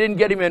 they didn't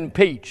get him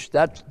impeached.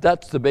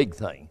 That's the big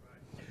thing.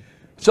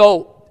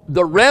 So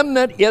the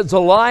remnant is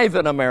alive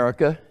in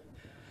America.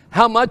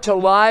 How much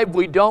alive,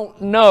 we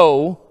don't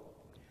know.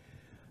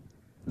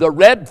 The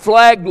red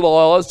flag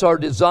laws are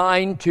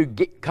designed to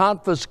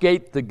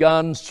confiscate the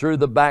guns through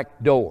the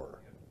back door.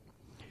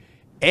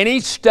 Any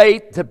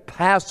state that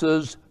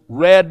passes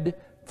red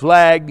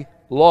flag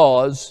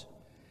laws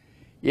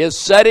is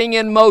setting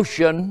in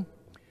motion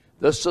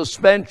the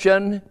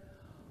suspension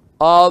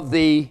of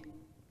the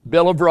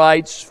Bill of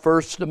Rights,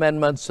 First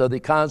Amendments of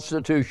the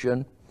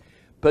Constitution,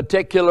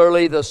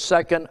 particularly the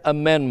Second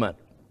Amendment,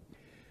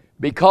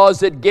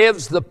 because it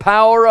gives the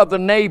power of a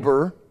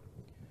neighbor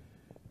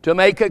to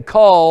make a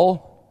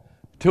call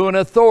to an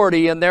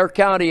authority in their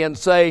county and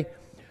say,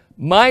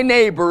 my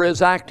neighbor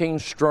is acting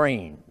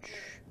strange.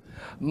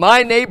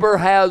 My neighbor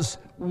has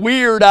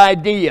weird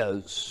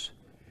ideas.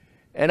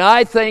 And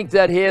I think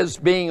that his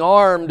being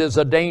armed is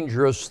a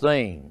dangerous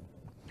thing.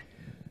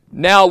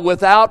 Now,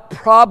 without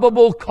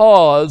probable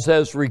cause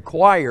as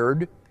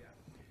required,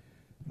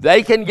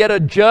 they can get a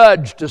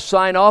judge to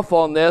sign off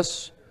on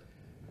this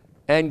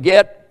and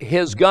get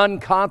his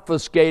gun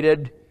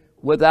confiscated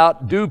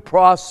without due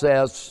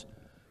process,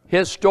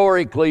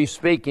 historically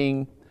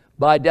speaking,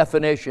 by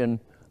definition,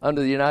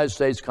 under the United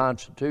States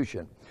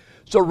Constitution.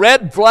 So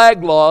red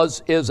flag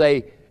laws is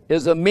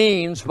a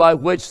means by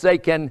which they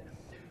can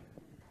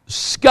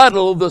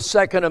scuttle the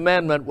Second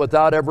Amendment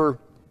without ever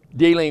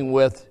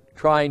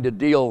trying to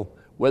deal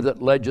with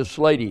it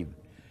legislative.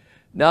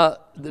 Now,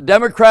 the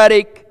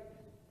Democratic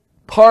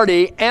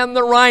Party and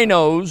the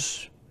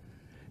rhinos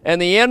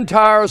and the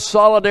entire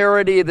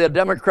solidarity of the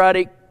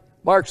Democratic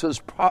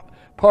Marxist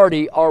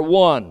Party are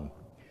one,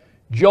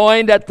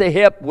 joined at the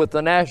hip with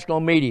the national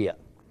media.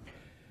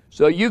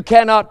 So you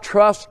cannot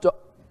trust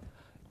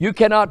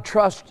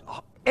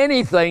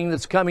anything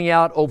that's coming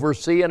out over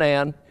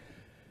CNN.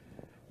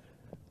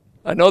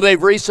 I know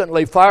they've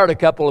recently fired a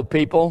couple of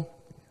people,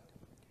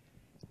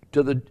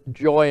 to the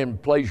joy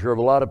and pleasure of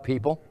a lot of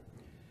people,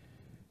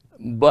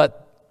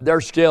 but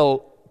they're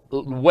still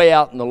way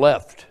out in the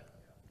left.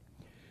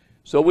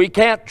 So we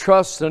can't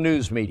trust the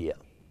news media.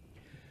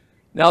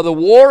 Now, the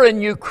war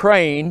in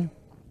Ukraine,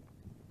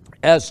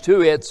 as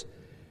to its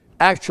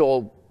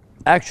actual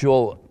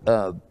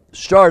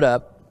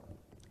startup,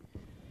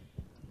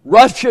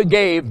 Russia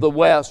gave the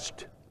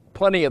West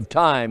plenty of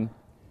time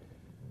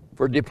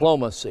for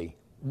diplomacy.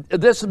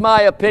 This is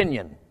my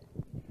opinion.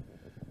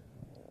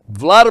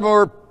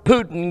 Vladimir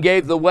Putin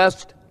gave the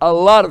West a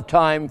lot of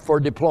time for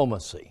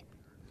diplomacy.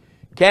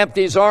 Camped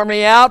his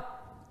army out.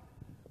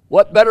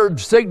 What better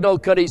signal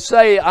could he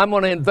say, I'm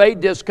going to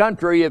invade this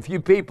country if you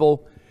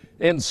people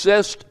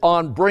insist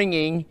on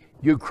bringing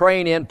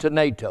Ukraine into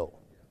NATO?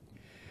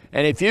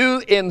 And if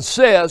you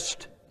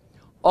insist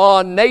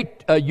on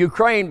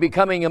Ukraine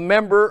becoming a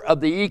member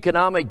of the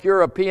economic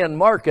European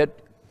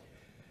market,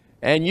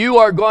 and you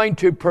are going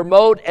to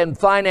promote and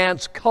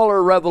finance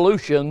color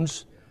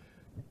revolutions,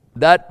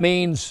 that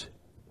means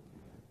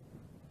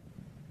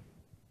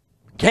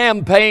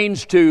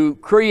campaigns to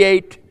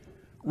create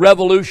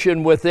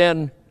revolution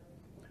within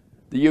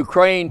the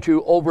Ukraine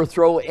to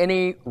overthrow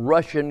any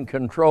Russian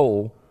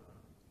control,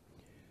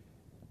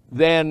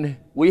 then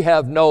we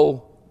have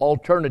no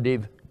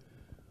alternative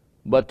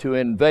but to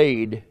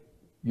invade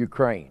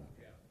Ukraine.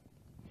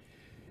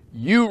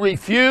 You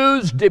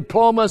refuse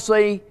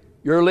diplomacy,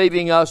 you're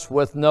leaving us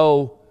with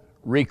no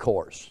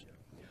recourse.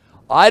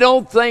 I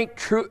don't think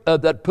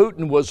that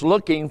Putin was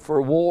looking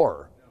for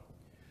war,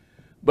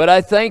 but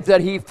I think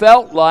that he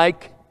felt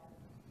like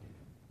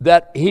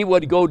that he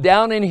would go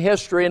down in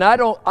history, and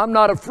I'm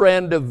not a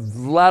friend of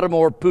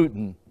Vladimir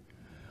Putin.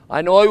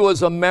 I know he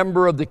was a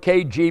member of the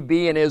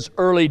KGB in his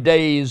early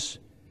days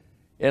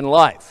in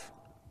life.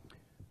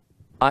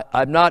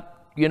 I'm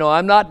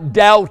not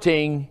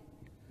doubting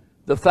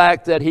the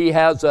fact that he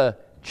has a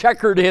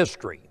checkered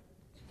history.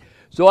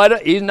 So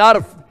he's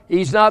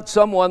not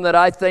someone that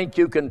I think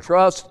you can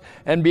trust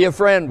and be a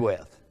friend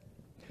with.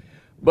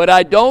 But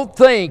I don't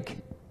think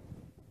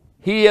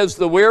he is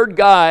the weird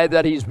guy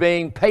that he's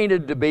being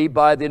painted to be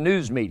by the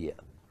news media.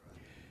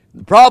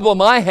 The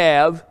problem I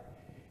have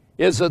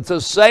is that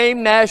the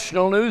same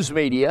national news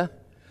media,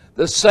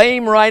 the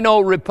same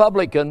rhino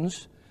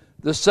Republicans,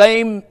 the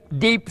same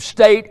deep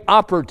state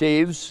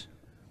operatives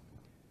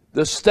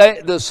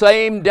the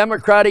same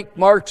Democratic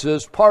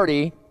Marxist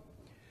Party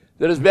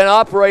that has been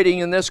operating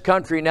in this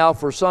country now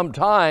for some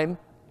time,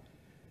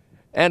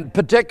 and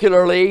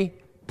particularly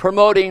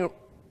promoting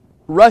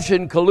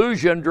Russian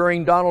collusion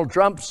during Donald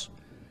Trump's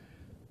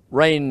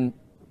reign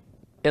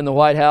in the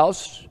White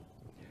House,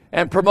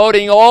 and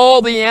promoting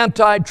all the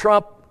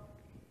anti-Trump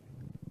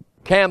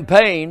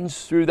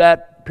campaigns through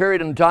that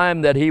period in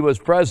time that he was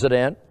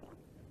president.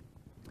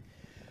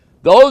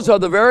 Those are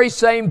the very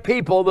same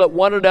people that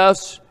wanted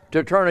us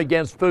to turn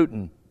against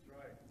Putin.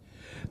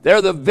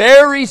 They're the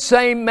very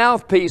same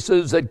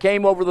mouthpieces that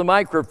came over the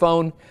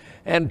microphone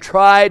and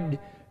tried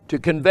to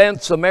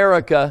convince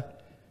America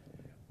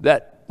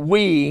that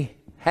we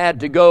had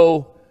to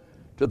go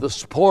to the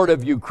support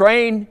of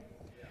Ukraine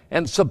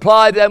and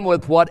supply them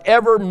with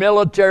whatever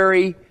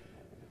military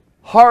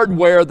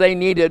hardware they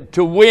needed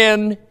to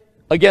win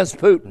against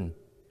Putin.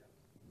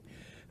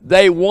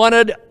 They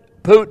wanted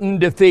Putin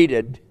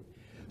defeated,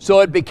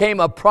 so it became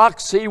a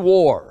proxy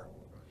war.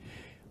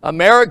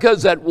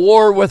 America's at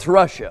war with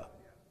Russia,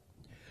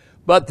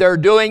 but they're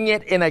doing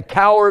it in a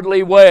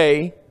cowardly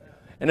way,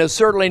 and it's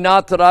certainly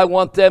not that I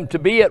want them to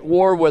be at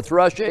war with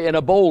Russia in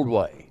a bold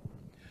way.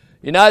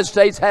 The United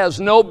States has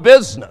no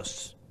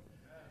business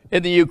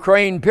in the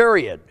Ukraine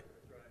period.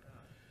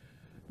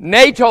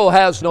 NATO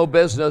has no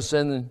business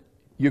in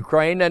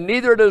Ukraine, and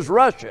neither does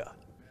Russia.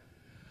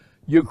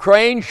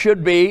 Ukraine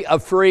should be a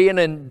free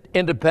and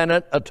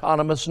independent,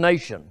 autonomous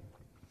nation.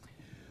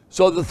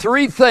 So the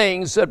three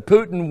things that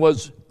Putin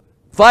was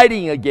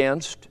fighting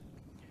against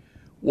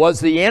was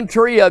the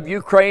entry of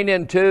Ukraine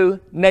into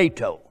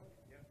NATO.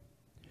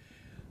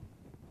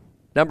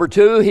 Number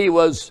two, he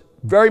was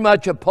very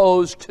much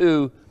opposed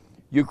to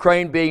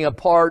Ukraine being a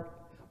part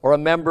or a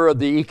member of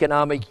the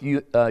economic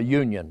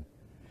union.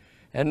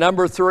 And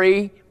number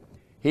three,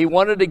 he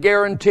wanted to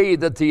guarantee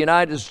that the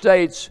United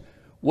States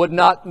would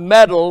not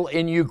meddle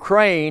in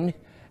Ukraine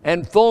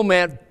and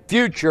foment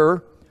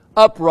future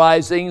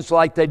uprisings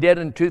like they did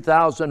in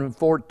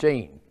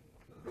 2014.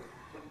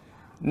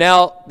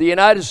 Now, the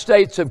United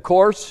States, of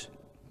course,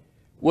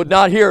 would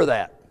not hear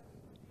that.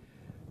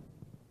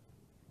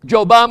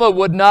 Joe Obama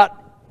would not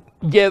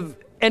give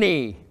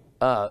any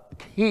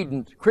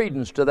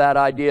credence to that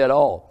idea at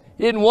all.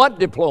 He didn't want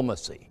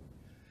diplomacy.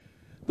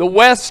 The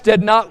West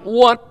did not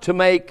want to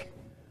make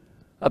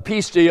a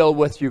peace deal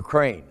with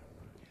Ukraine.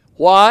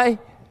 Why?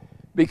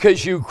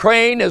 Because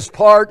Ukraine is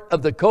part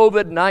of the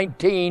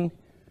COVID-19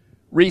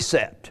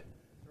 reset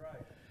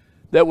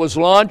that was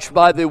launched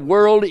by the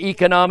World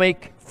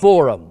Economic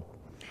Forum.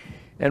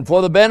 And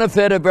for the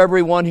benefit of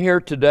everyone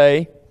here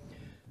today,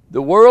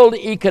 the World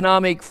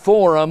Economic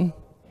Forum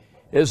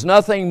is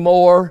nothing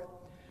more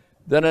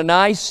than a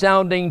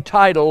nice-sounding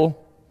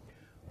title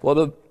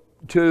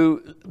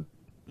to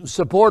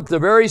support the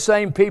very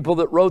same people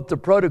that wrote the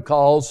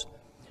protocols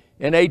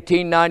in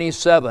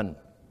 1897.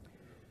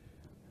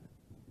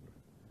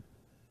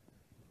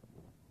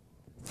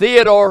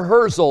 Theodore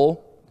Herzl,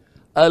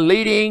 a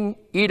leading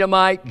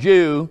Edomite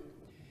Jew,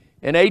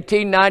 in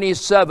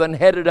 1897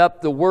 headed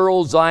up the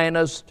World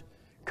Zionist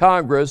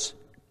Congress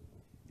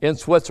in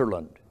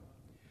Switzerland.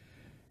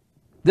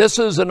 This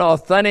is an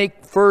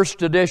authentic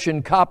first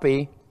edition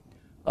copy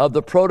of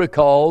the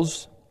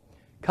protocols.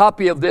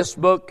 Copy of this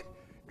book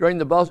during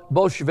the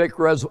Bolshevik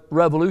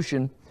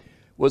Revolution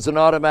was an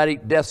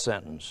automatic death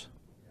sentence.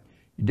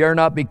 You dare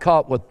not be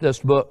caught with this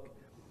book.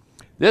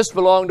 This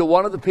belonged to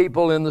one of the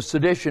people in the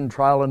sedition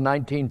trial in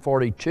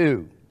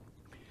 1942.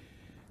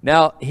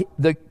 Now,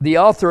 the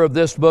author of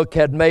this book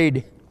had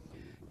made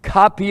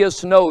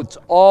copious notes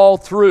all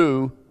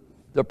through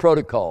the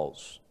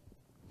protocols.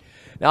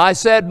 Now, I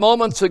said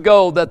moments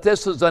ago that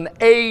this is an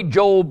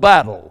age-old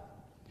battle.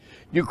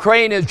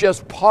 Ukraine is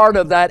just part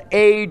of that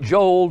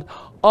age-old,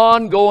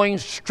 ongoing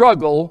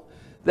struggle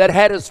that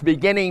had its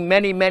beginning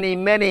many, many,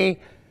 many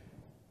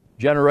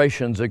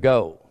generations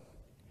ago.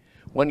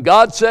 When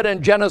God said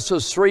in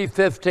Genesis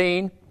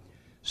 3:15,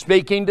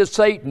 speaking to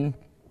Satan,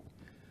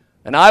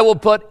 and I will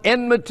put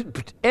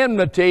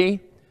enmity,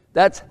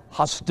 that's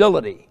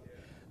hostility,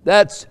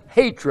 that's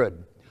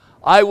hatred.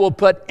 I will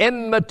put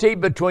enmity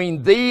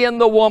between thee and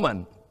the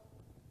woman,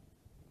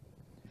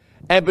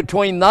 and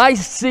between thy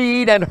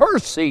seed and her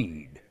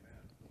seed.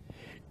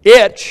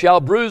 It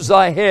shall bruise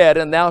thy head,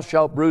 and thou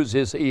shalt bruise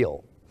his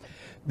heel.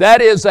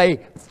 That is a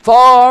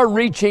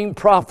far-reaching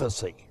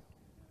prophecy.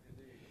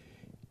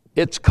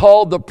 It's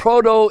called the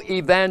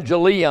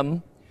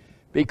Proto-Evangelium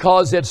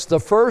because it's the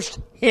first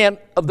hint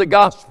of the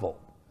gospel,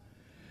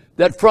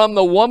 that from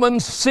the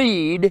woman's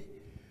seed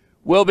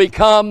will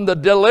become the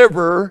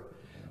deliverer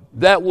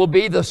that will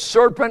be the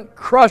serpent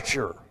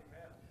crusher.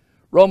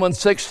 Romans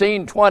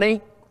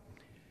 16:20,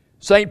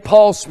 St.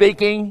 Paul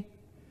speaking,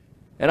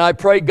 and I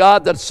pray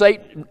God that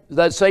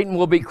Satan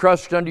will be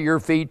crushed under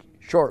your feet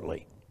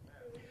shortly.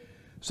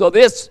 So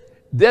this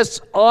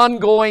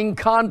ongoing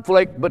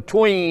conflict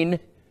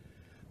between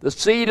the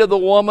seed of the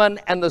woman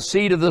and the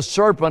seed of the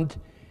serpent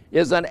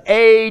is an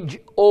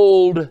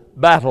age-old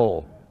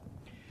battle.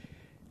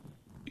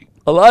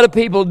 A lot of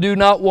people do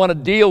not want to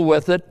deal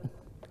with it,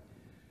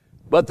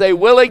 But they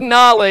will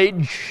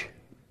acknowledge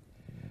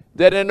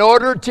that in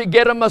order to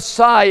get a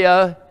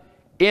Messiah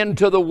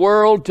into the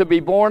world to be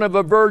born of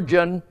a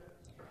virgin,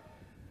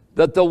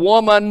 that the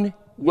woman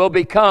will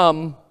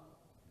become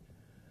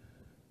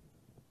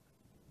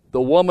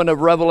the woman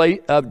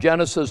of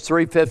Genesis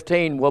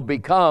 3:15 will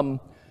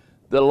become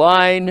the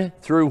line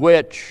through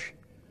which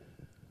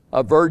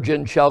a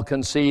virgin shall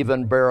conceive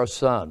and bear a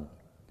son.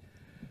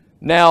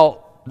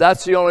 Now,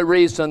 that's the only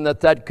reason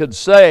that could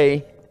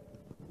say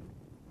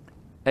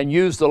and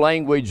use the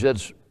language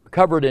that's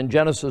covered in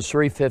Genesis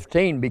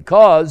 3:15,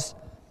 because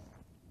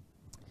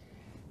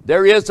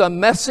there is a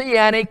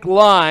messianic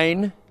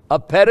line, a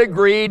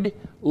pedigreed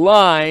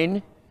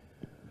line,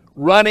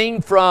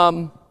 running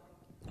from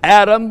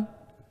Adam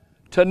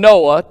to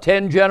Noah,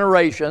 10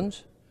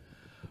 generations,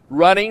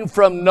 running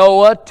from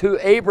Noah to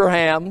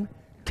Abraham,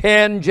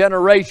 10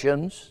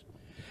 generations,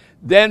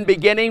 then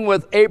beginning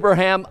with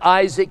Abraham,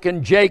 Isaac,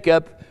 and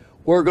Jacob,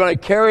 we're going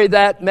to carry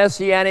that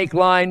messianic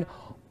line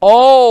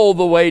all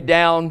the way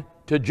down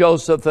to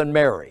Joseph and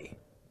Mary.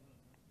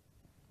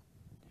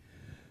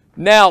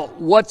 Now,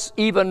 what's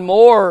even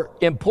more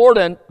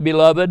important,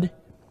 beloved,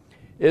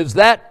 is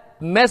that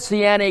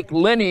messianic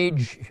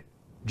lineage,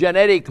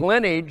 genetic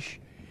lineage,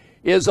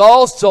 is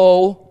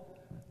also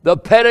the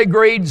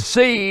pedigreed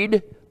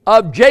seed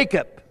of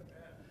Jacob.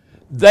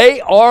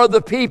 They are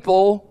the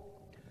people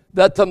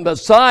that the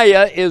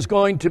Messiah is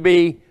going to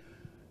be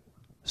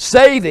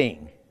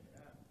saving.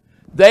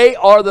 They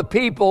are the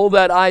people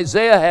that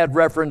Isaiah had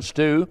reference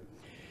to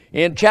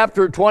in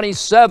chapter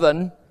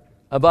 27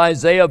 of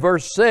Isaiah,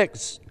 verse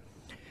 6.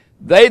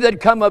 They that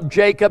come of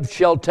Jacob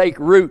shall take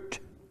root.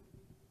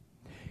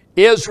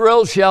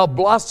 Israel shall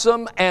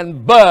blossom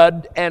and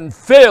bud and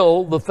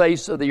fill the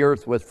face of the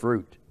earth with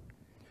fruit.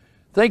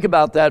 Think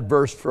about that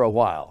verse for a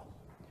while.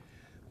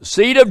 The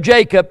seed of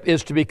Jacob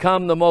is to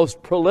become the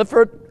most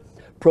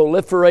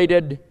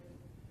proliferated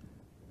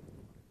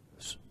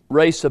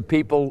race of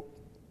people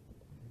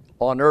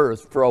on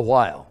earth for a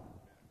while.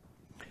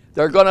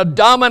 They're going to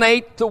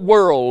dominate the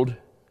world.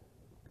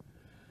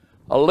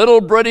 A little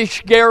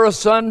British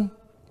garrison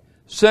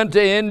sent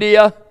to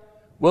India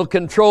will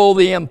control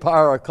the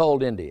empire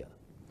called India.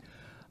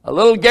 A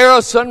little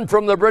garrison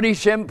from the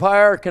British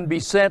Empire can be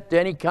sent to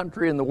any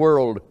country in the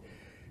world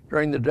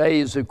during the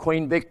days of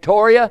Queen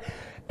Victoria,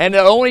 and it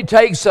only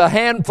takes a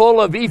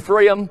handful of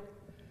Ephraim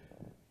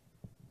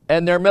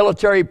and their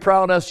military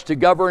prowess to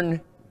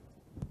govern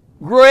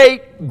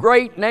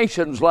great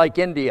nations like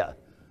India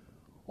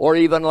or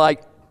even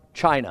like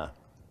China.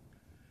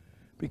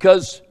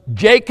 Because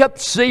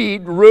Jacob's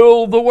seed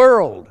ruled the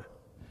world.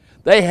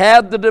 They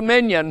had the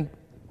dominion,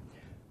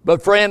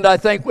 but friend, I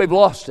think we've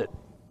lost it.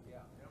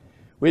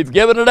 We've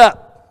given it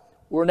up.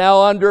 We're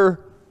now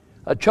under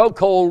a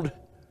chokehold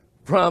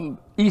from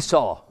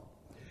Esau.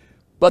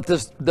 But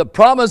the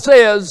promise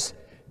is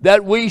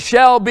that we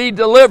shall be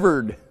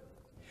delivered.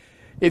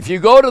 If you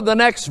go to the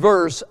next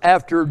verse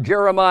after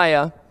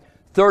Jeremiah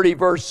 30,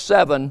 verse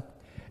 7,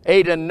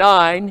 8, and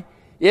 9,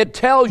 it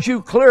tells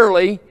you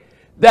clearly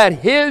that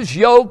his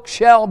yoke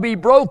shall be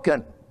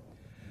broken.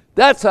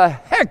 That's a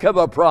heck of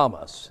a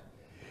promise.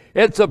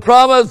 It's a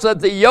promise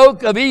that the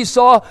yoke of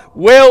Esau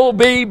will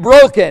be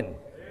broken.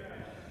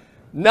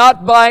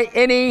 Not by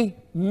any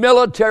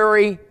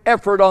military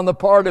effort on the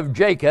part of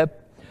Jacob,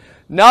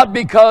 not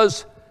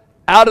because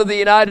out of the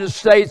United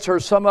States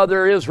or some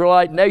other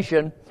Israelite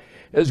nation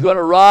is going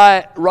to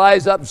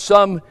rise up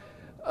some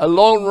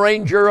Lone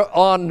Ranger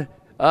on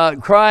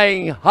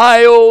crying,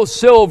 "Hi-O,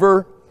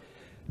 silver,"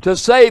 to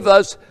save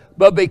us,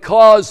 but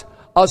because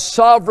a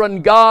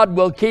sovereign God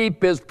will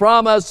keep his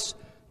promise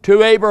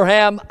to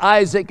Abraham,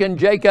 Isaac, and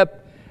Jacob,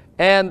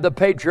 and the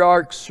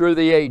patriarchs through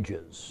the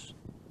ages.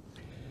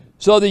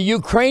 So the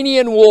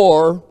Ukrainian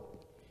war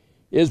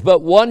is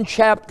but one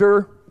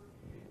chapter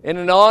in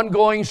an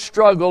ongoing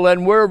struggle,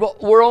 and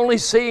we're only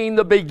seeing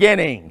the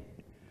beginning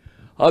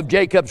of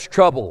Jacob's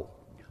trouble.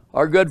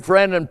 Our good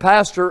friend and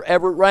pastor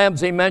Everett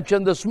Ramsey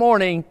mentioned this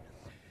morning,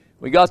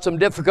 we got some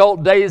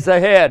difficult days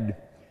ahead.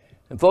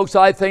 And folks,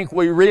 I think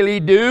we really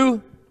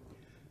do.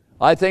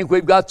 I think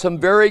we've got some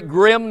very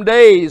grim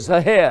days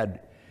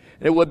ahead.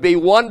 And it would be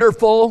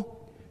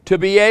wonderful to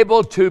be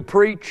able to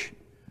preach,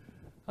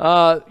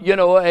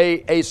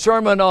 a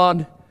sermon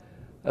on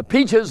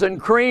peaches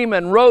and cream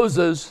and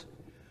roses.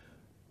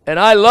 And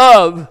I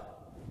love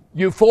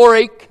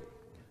euphoric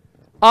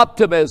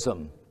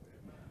optimism.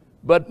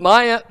 But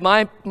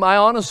my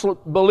honest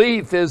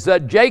belief is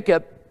that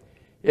Jacob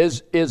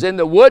is in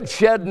the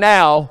woodshed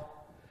now,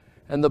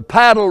 and the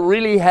paddle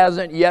really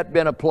hasn't yet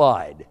been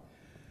applied.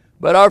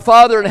 But our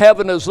Father in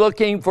heaven is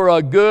looking for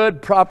a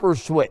good, proper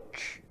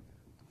switch.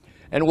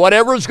 And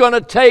whatever it's going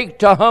to take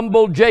to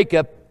humble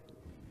Jacob,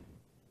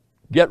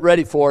 get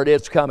ready for it,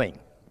 it's coming.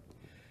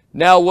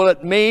 Now, will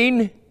it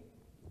mean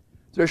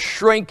the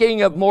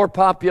shrinking of more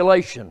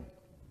population?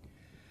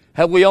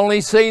 Have we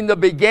only seen the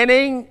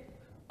beginning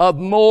of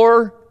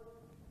more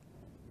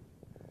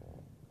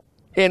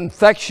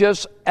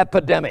infectious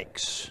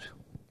epidemics?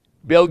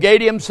 Bill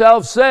Gates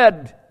himself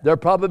said there'll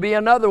probably be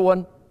another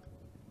one.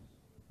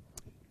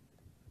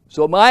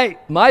 So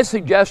my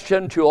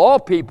suggestion to all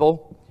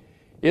people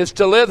is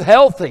to live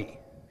healthy.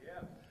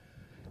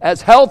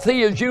 As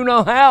healthy as you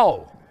know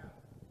how.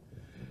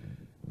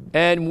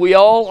 And we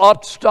all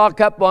ought to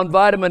stock up on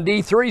vitamin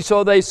D3,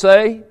 so they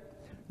say,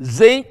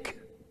 zinc,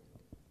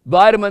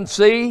 vitamin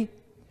C,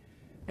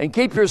 and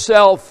keep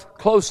yourself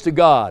close to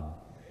God.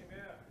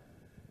 Amen.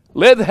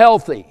 Live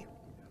healthy.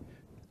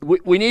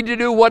 We need to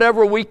do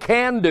whatever we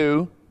can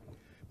do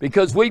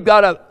because we've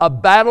got a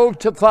battle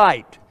to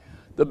fight.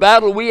 The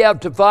battle we have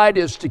to fight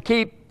is to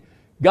keep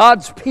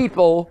God's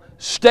people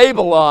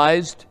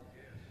stabilized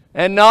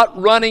and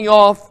not running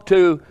off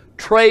to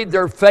trade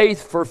their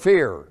faith for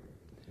fear.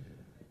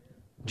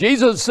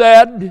 Jesus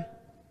said,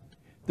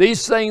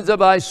 "These things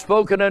have I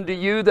spoken unto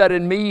you, that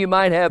in me you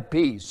might have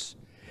peace.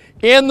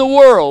 In the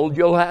world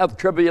you'll have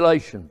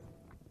tribulation.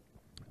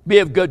 Be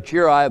of good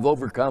cheer, I have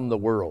overcome the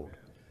world."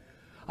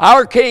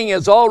 Our King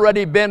has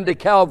already been to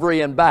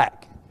Calvary and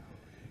back.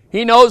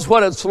 He knows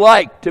what it's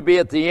like to be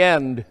at the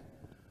end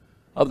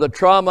of the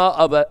trauma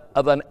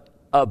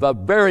of a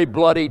very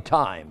bloody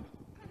time.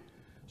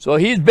 So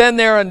he's been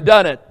there and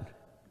done it.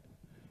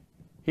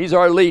 He's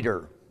our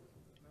leader.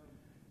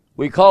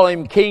 We call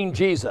him King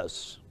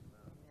Jesus.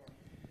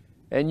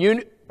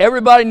 And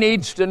everybody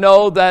needs to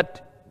know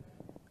that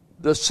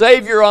the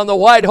Savior on the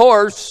white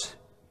horse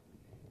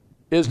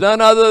is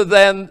none other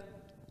than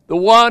the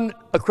one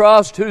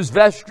across whose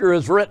vesture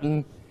is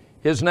written,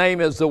 his name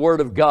is the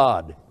Word of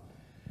God.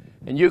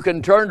 And you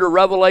can turn to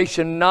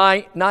Revelation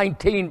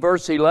 19,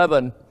 verse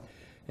 11,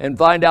 and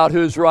find out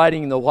who's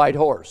riding the white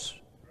horse.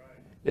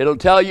 It'll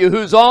tell you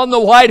who's on the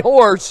white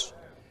horse.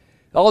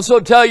 It'll also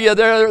tell you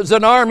there's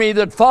an army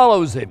that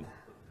follows him.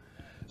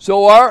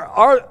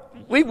 So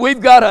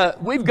we've got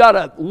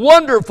a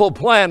wonderful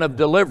plan of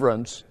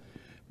deliverance,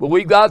 but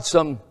we've got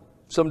some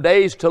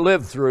days to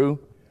live through.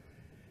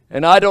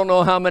 And I don't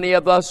know how many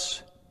of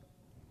us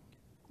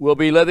will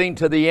be living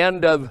to the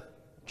end of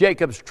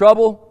Jacob's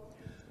trouble.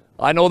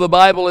 I know the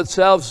Bible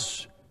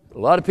itself, a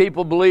lot of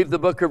people believe the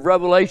book of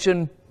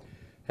Revelation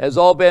has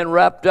all been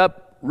wrapped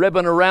up,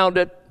 ribbon around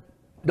it.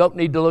 Don't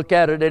need to look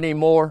at it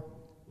anymore.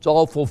 It's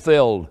all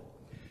fulfilled.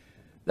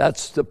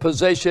 That's the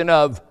position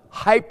of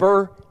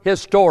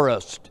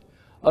hyper-historist,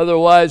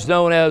 otherwise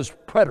known as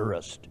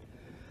preterist.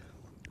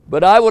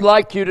 But I would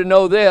like you to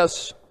know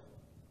this.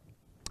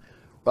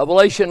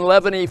 Revelation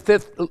 11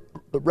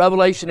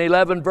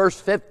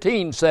 verse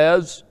 15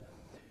 says,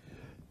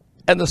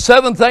 "And the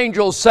seventh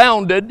angel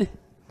sounded,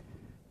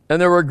 and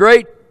there were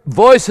great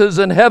voices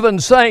in heaven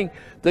saying,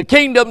 The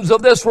kingdoms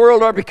of this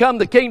world are become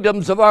the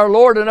kingdoms of our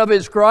Lord and of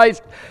his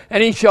Christ,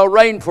 and he shall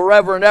reign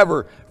forever and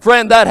ever."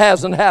 Friend, that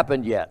hasn't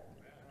happened yet.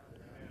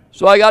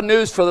 So I got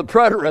news for the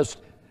preterist.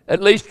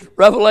 At least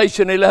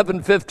Revelation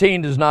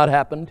 11:15 has not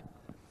happened.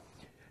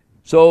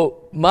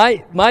 So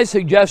my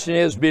suggestion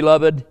is,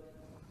 beloved,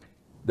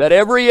 that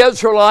every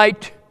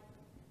Israelite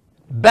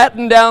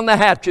batten down the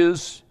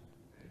hatches,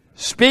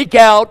 speak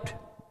out,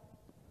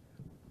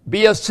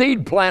 be a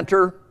seed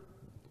planter,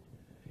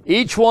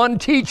 each one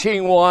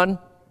teaching one,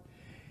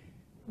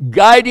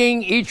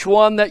 guiding each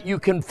one that you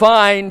can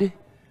find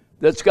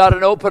that's got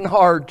an open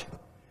heart,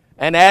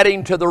 and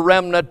adding to the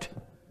remnant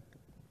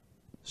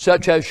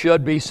such as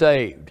should be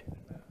saved.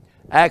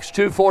 Acts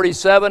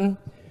 2:47,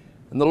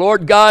 "And the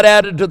Lord God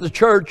added to the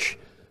church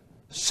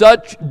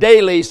such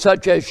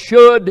as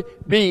should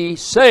be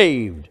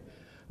saved."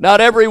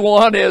 Not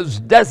everyone is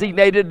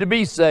designated to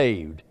be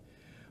saved,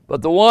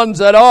 but the ones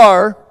that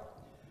are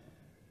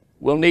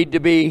will need to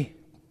be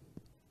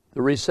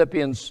the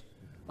recipients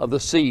of the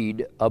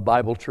seed of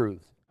Bible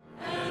truth.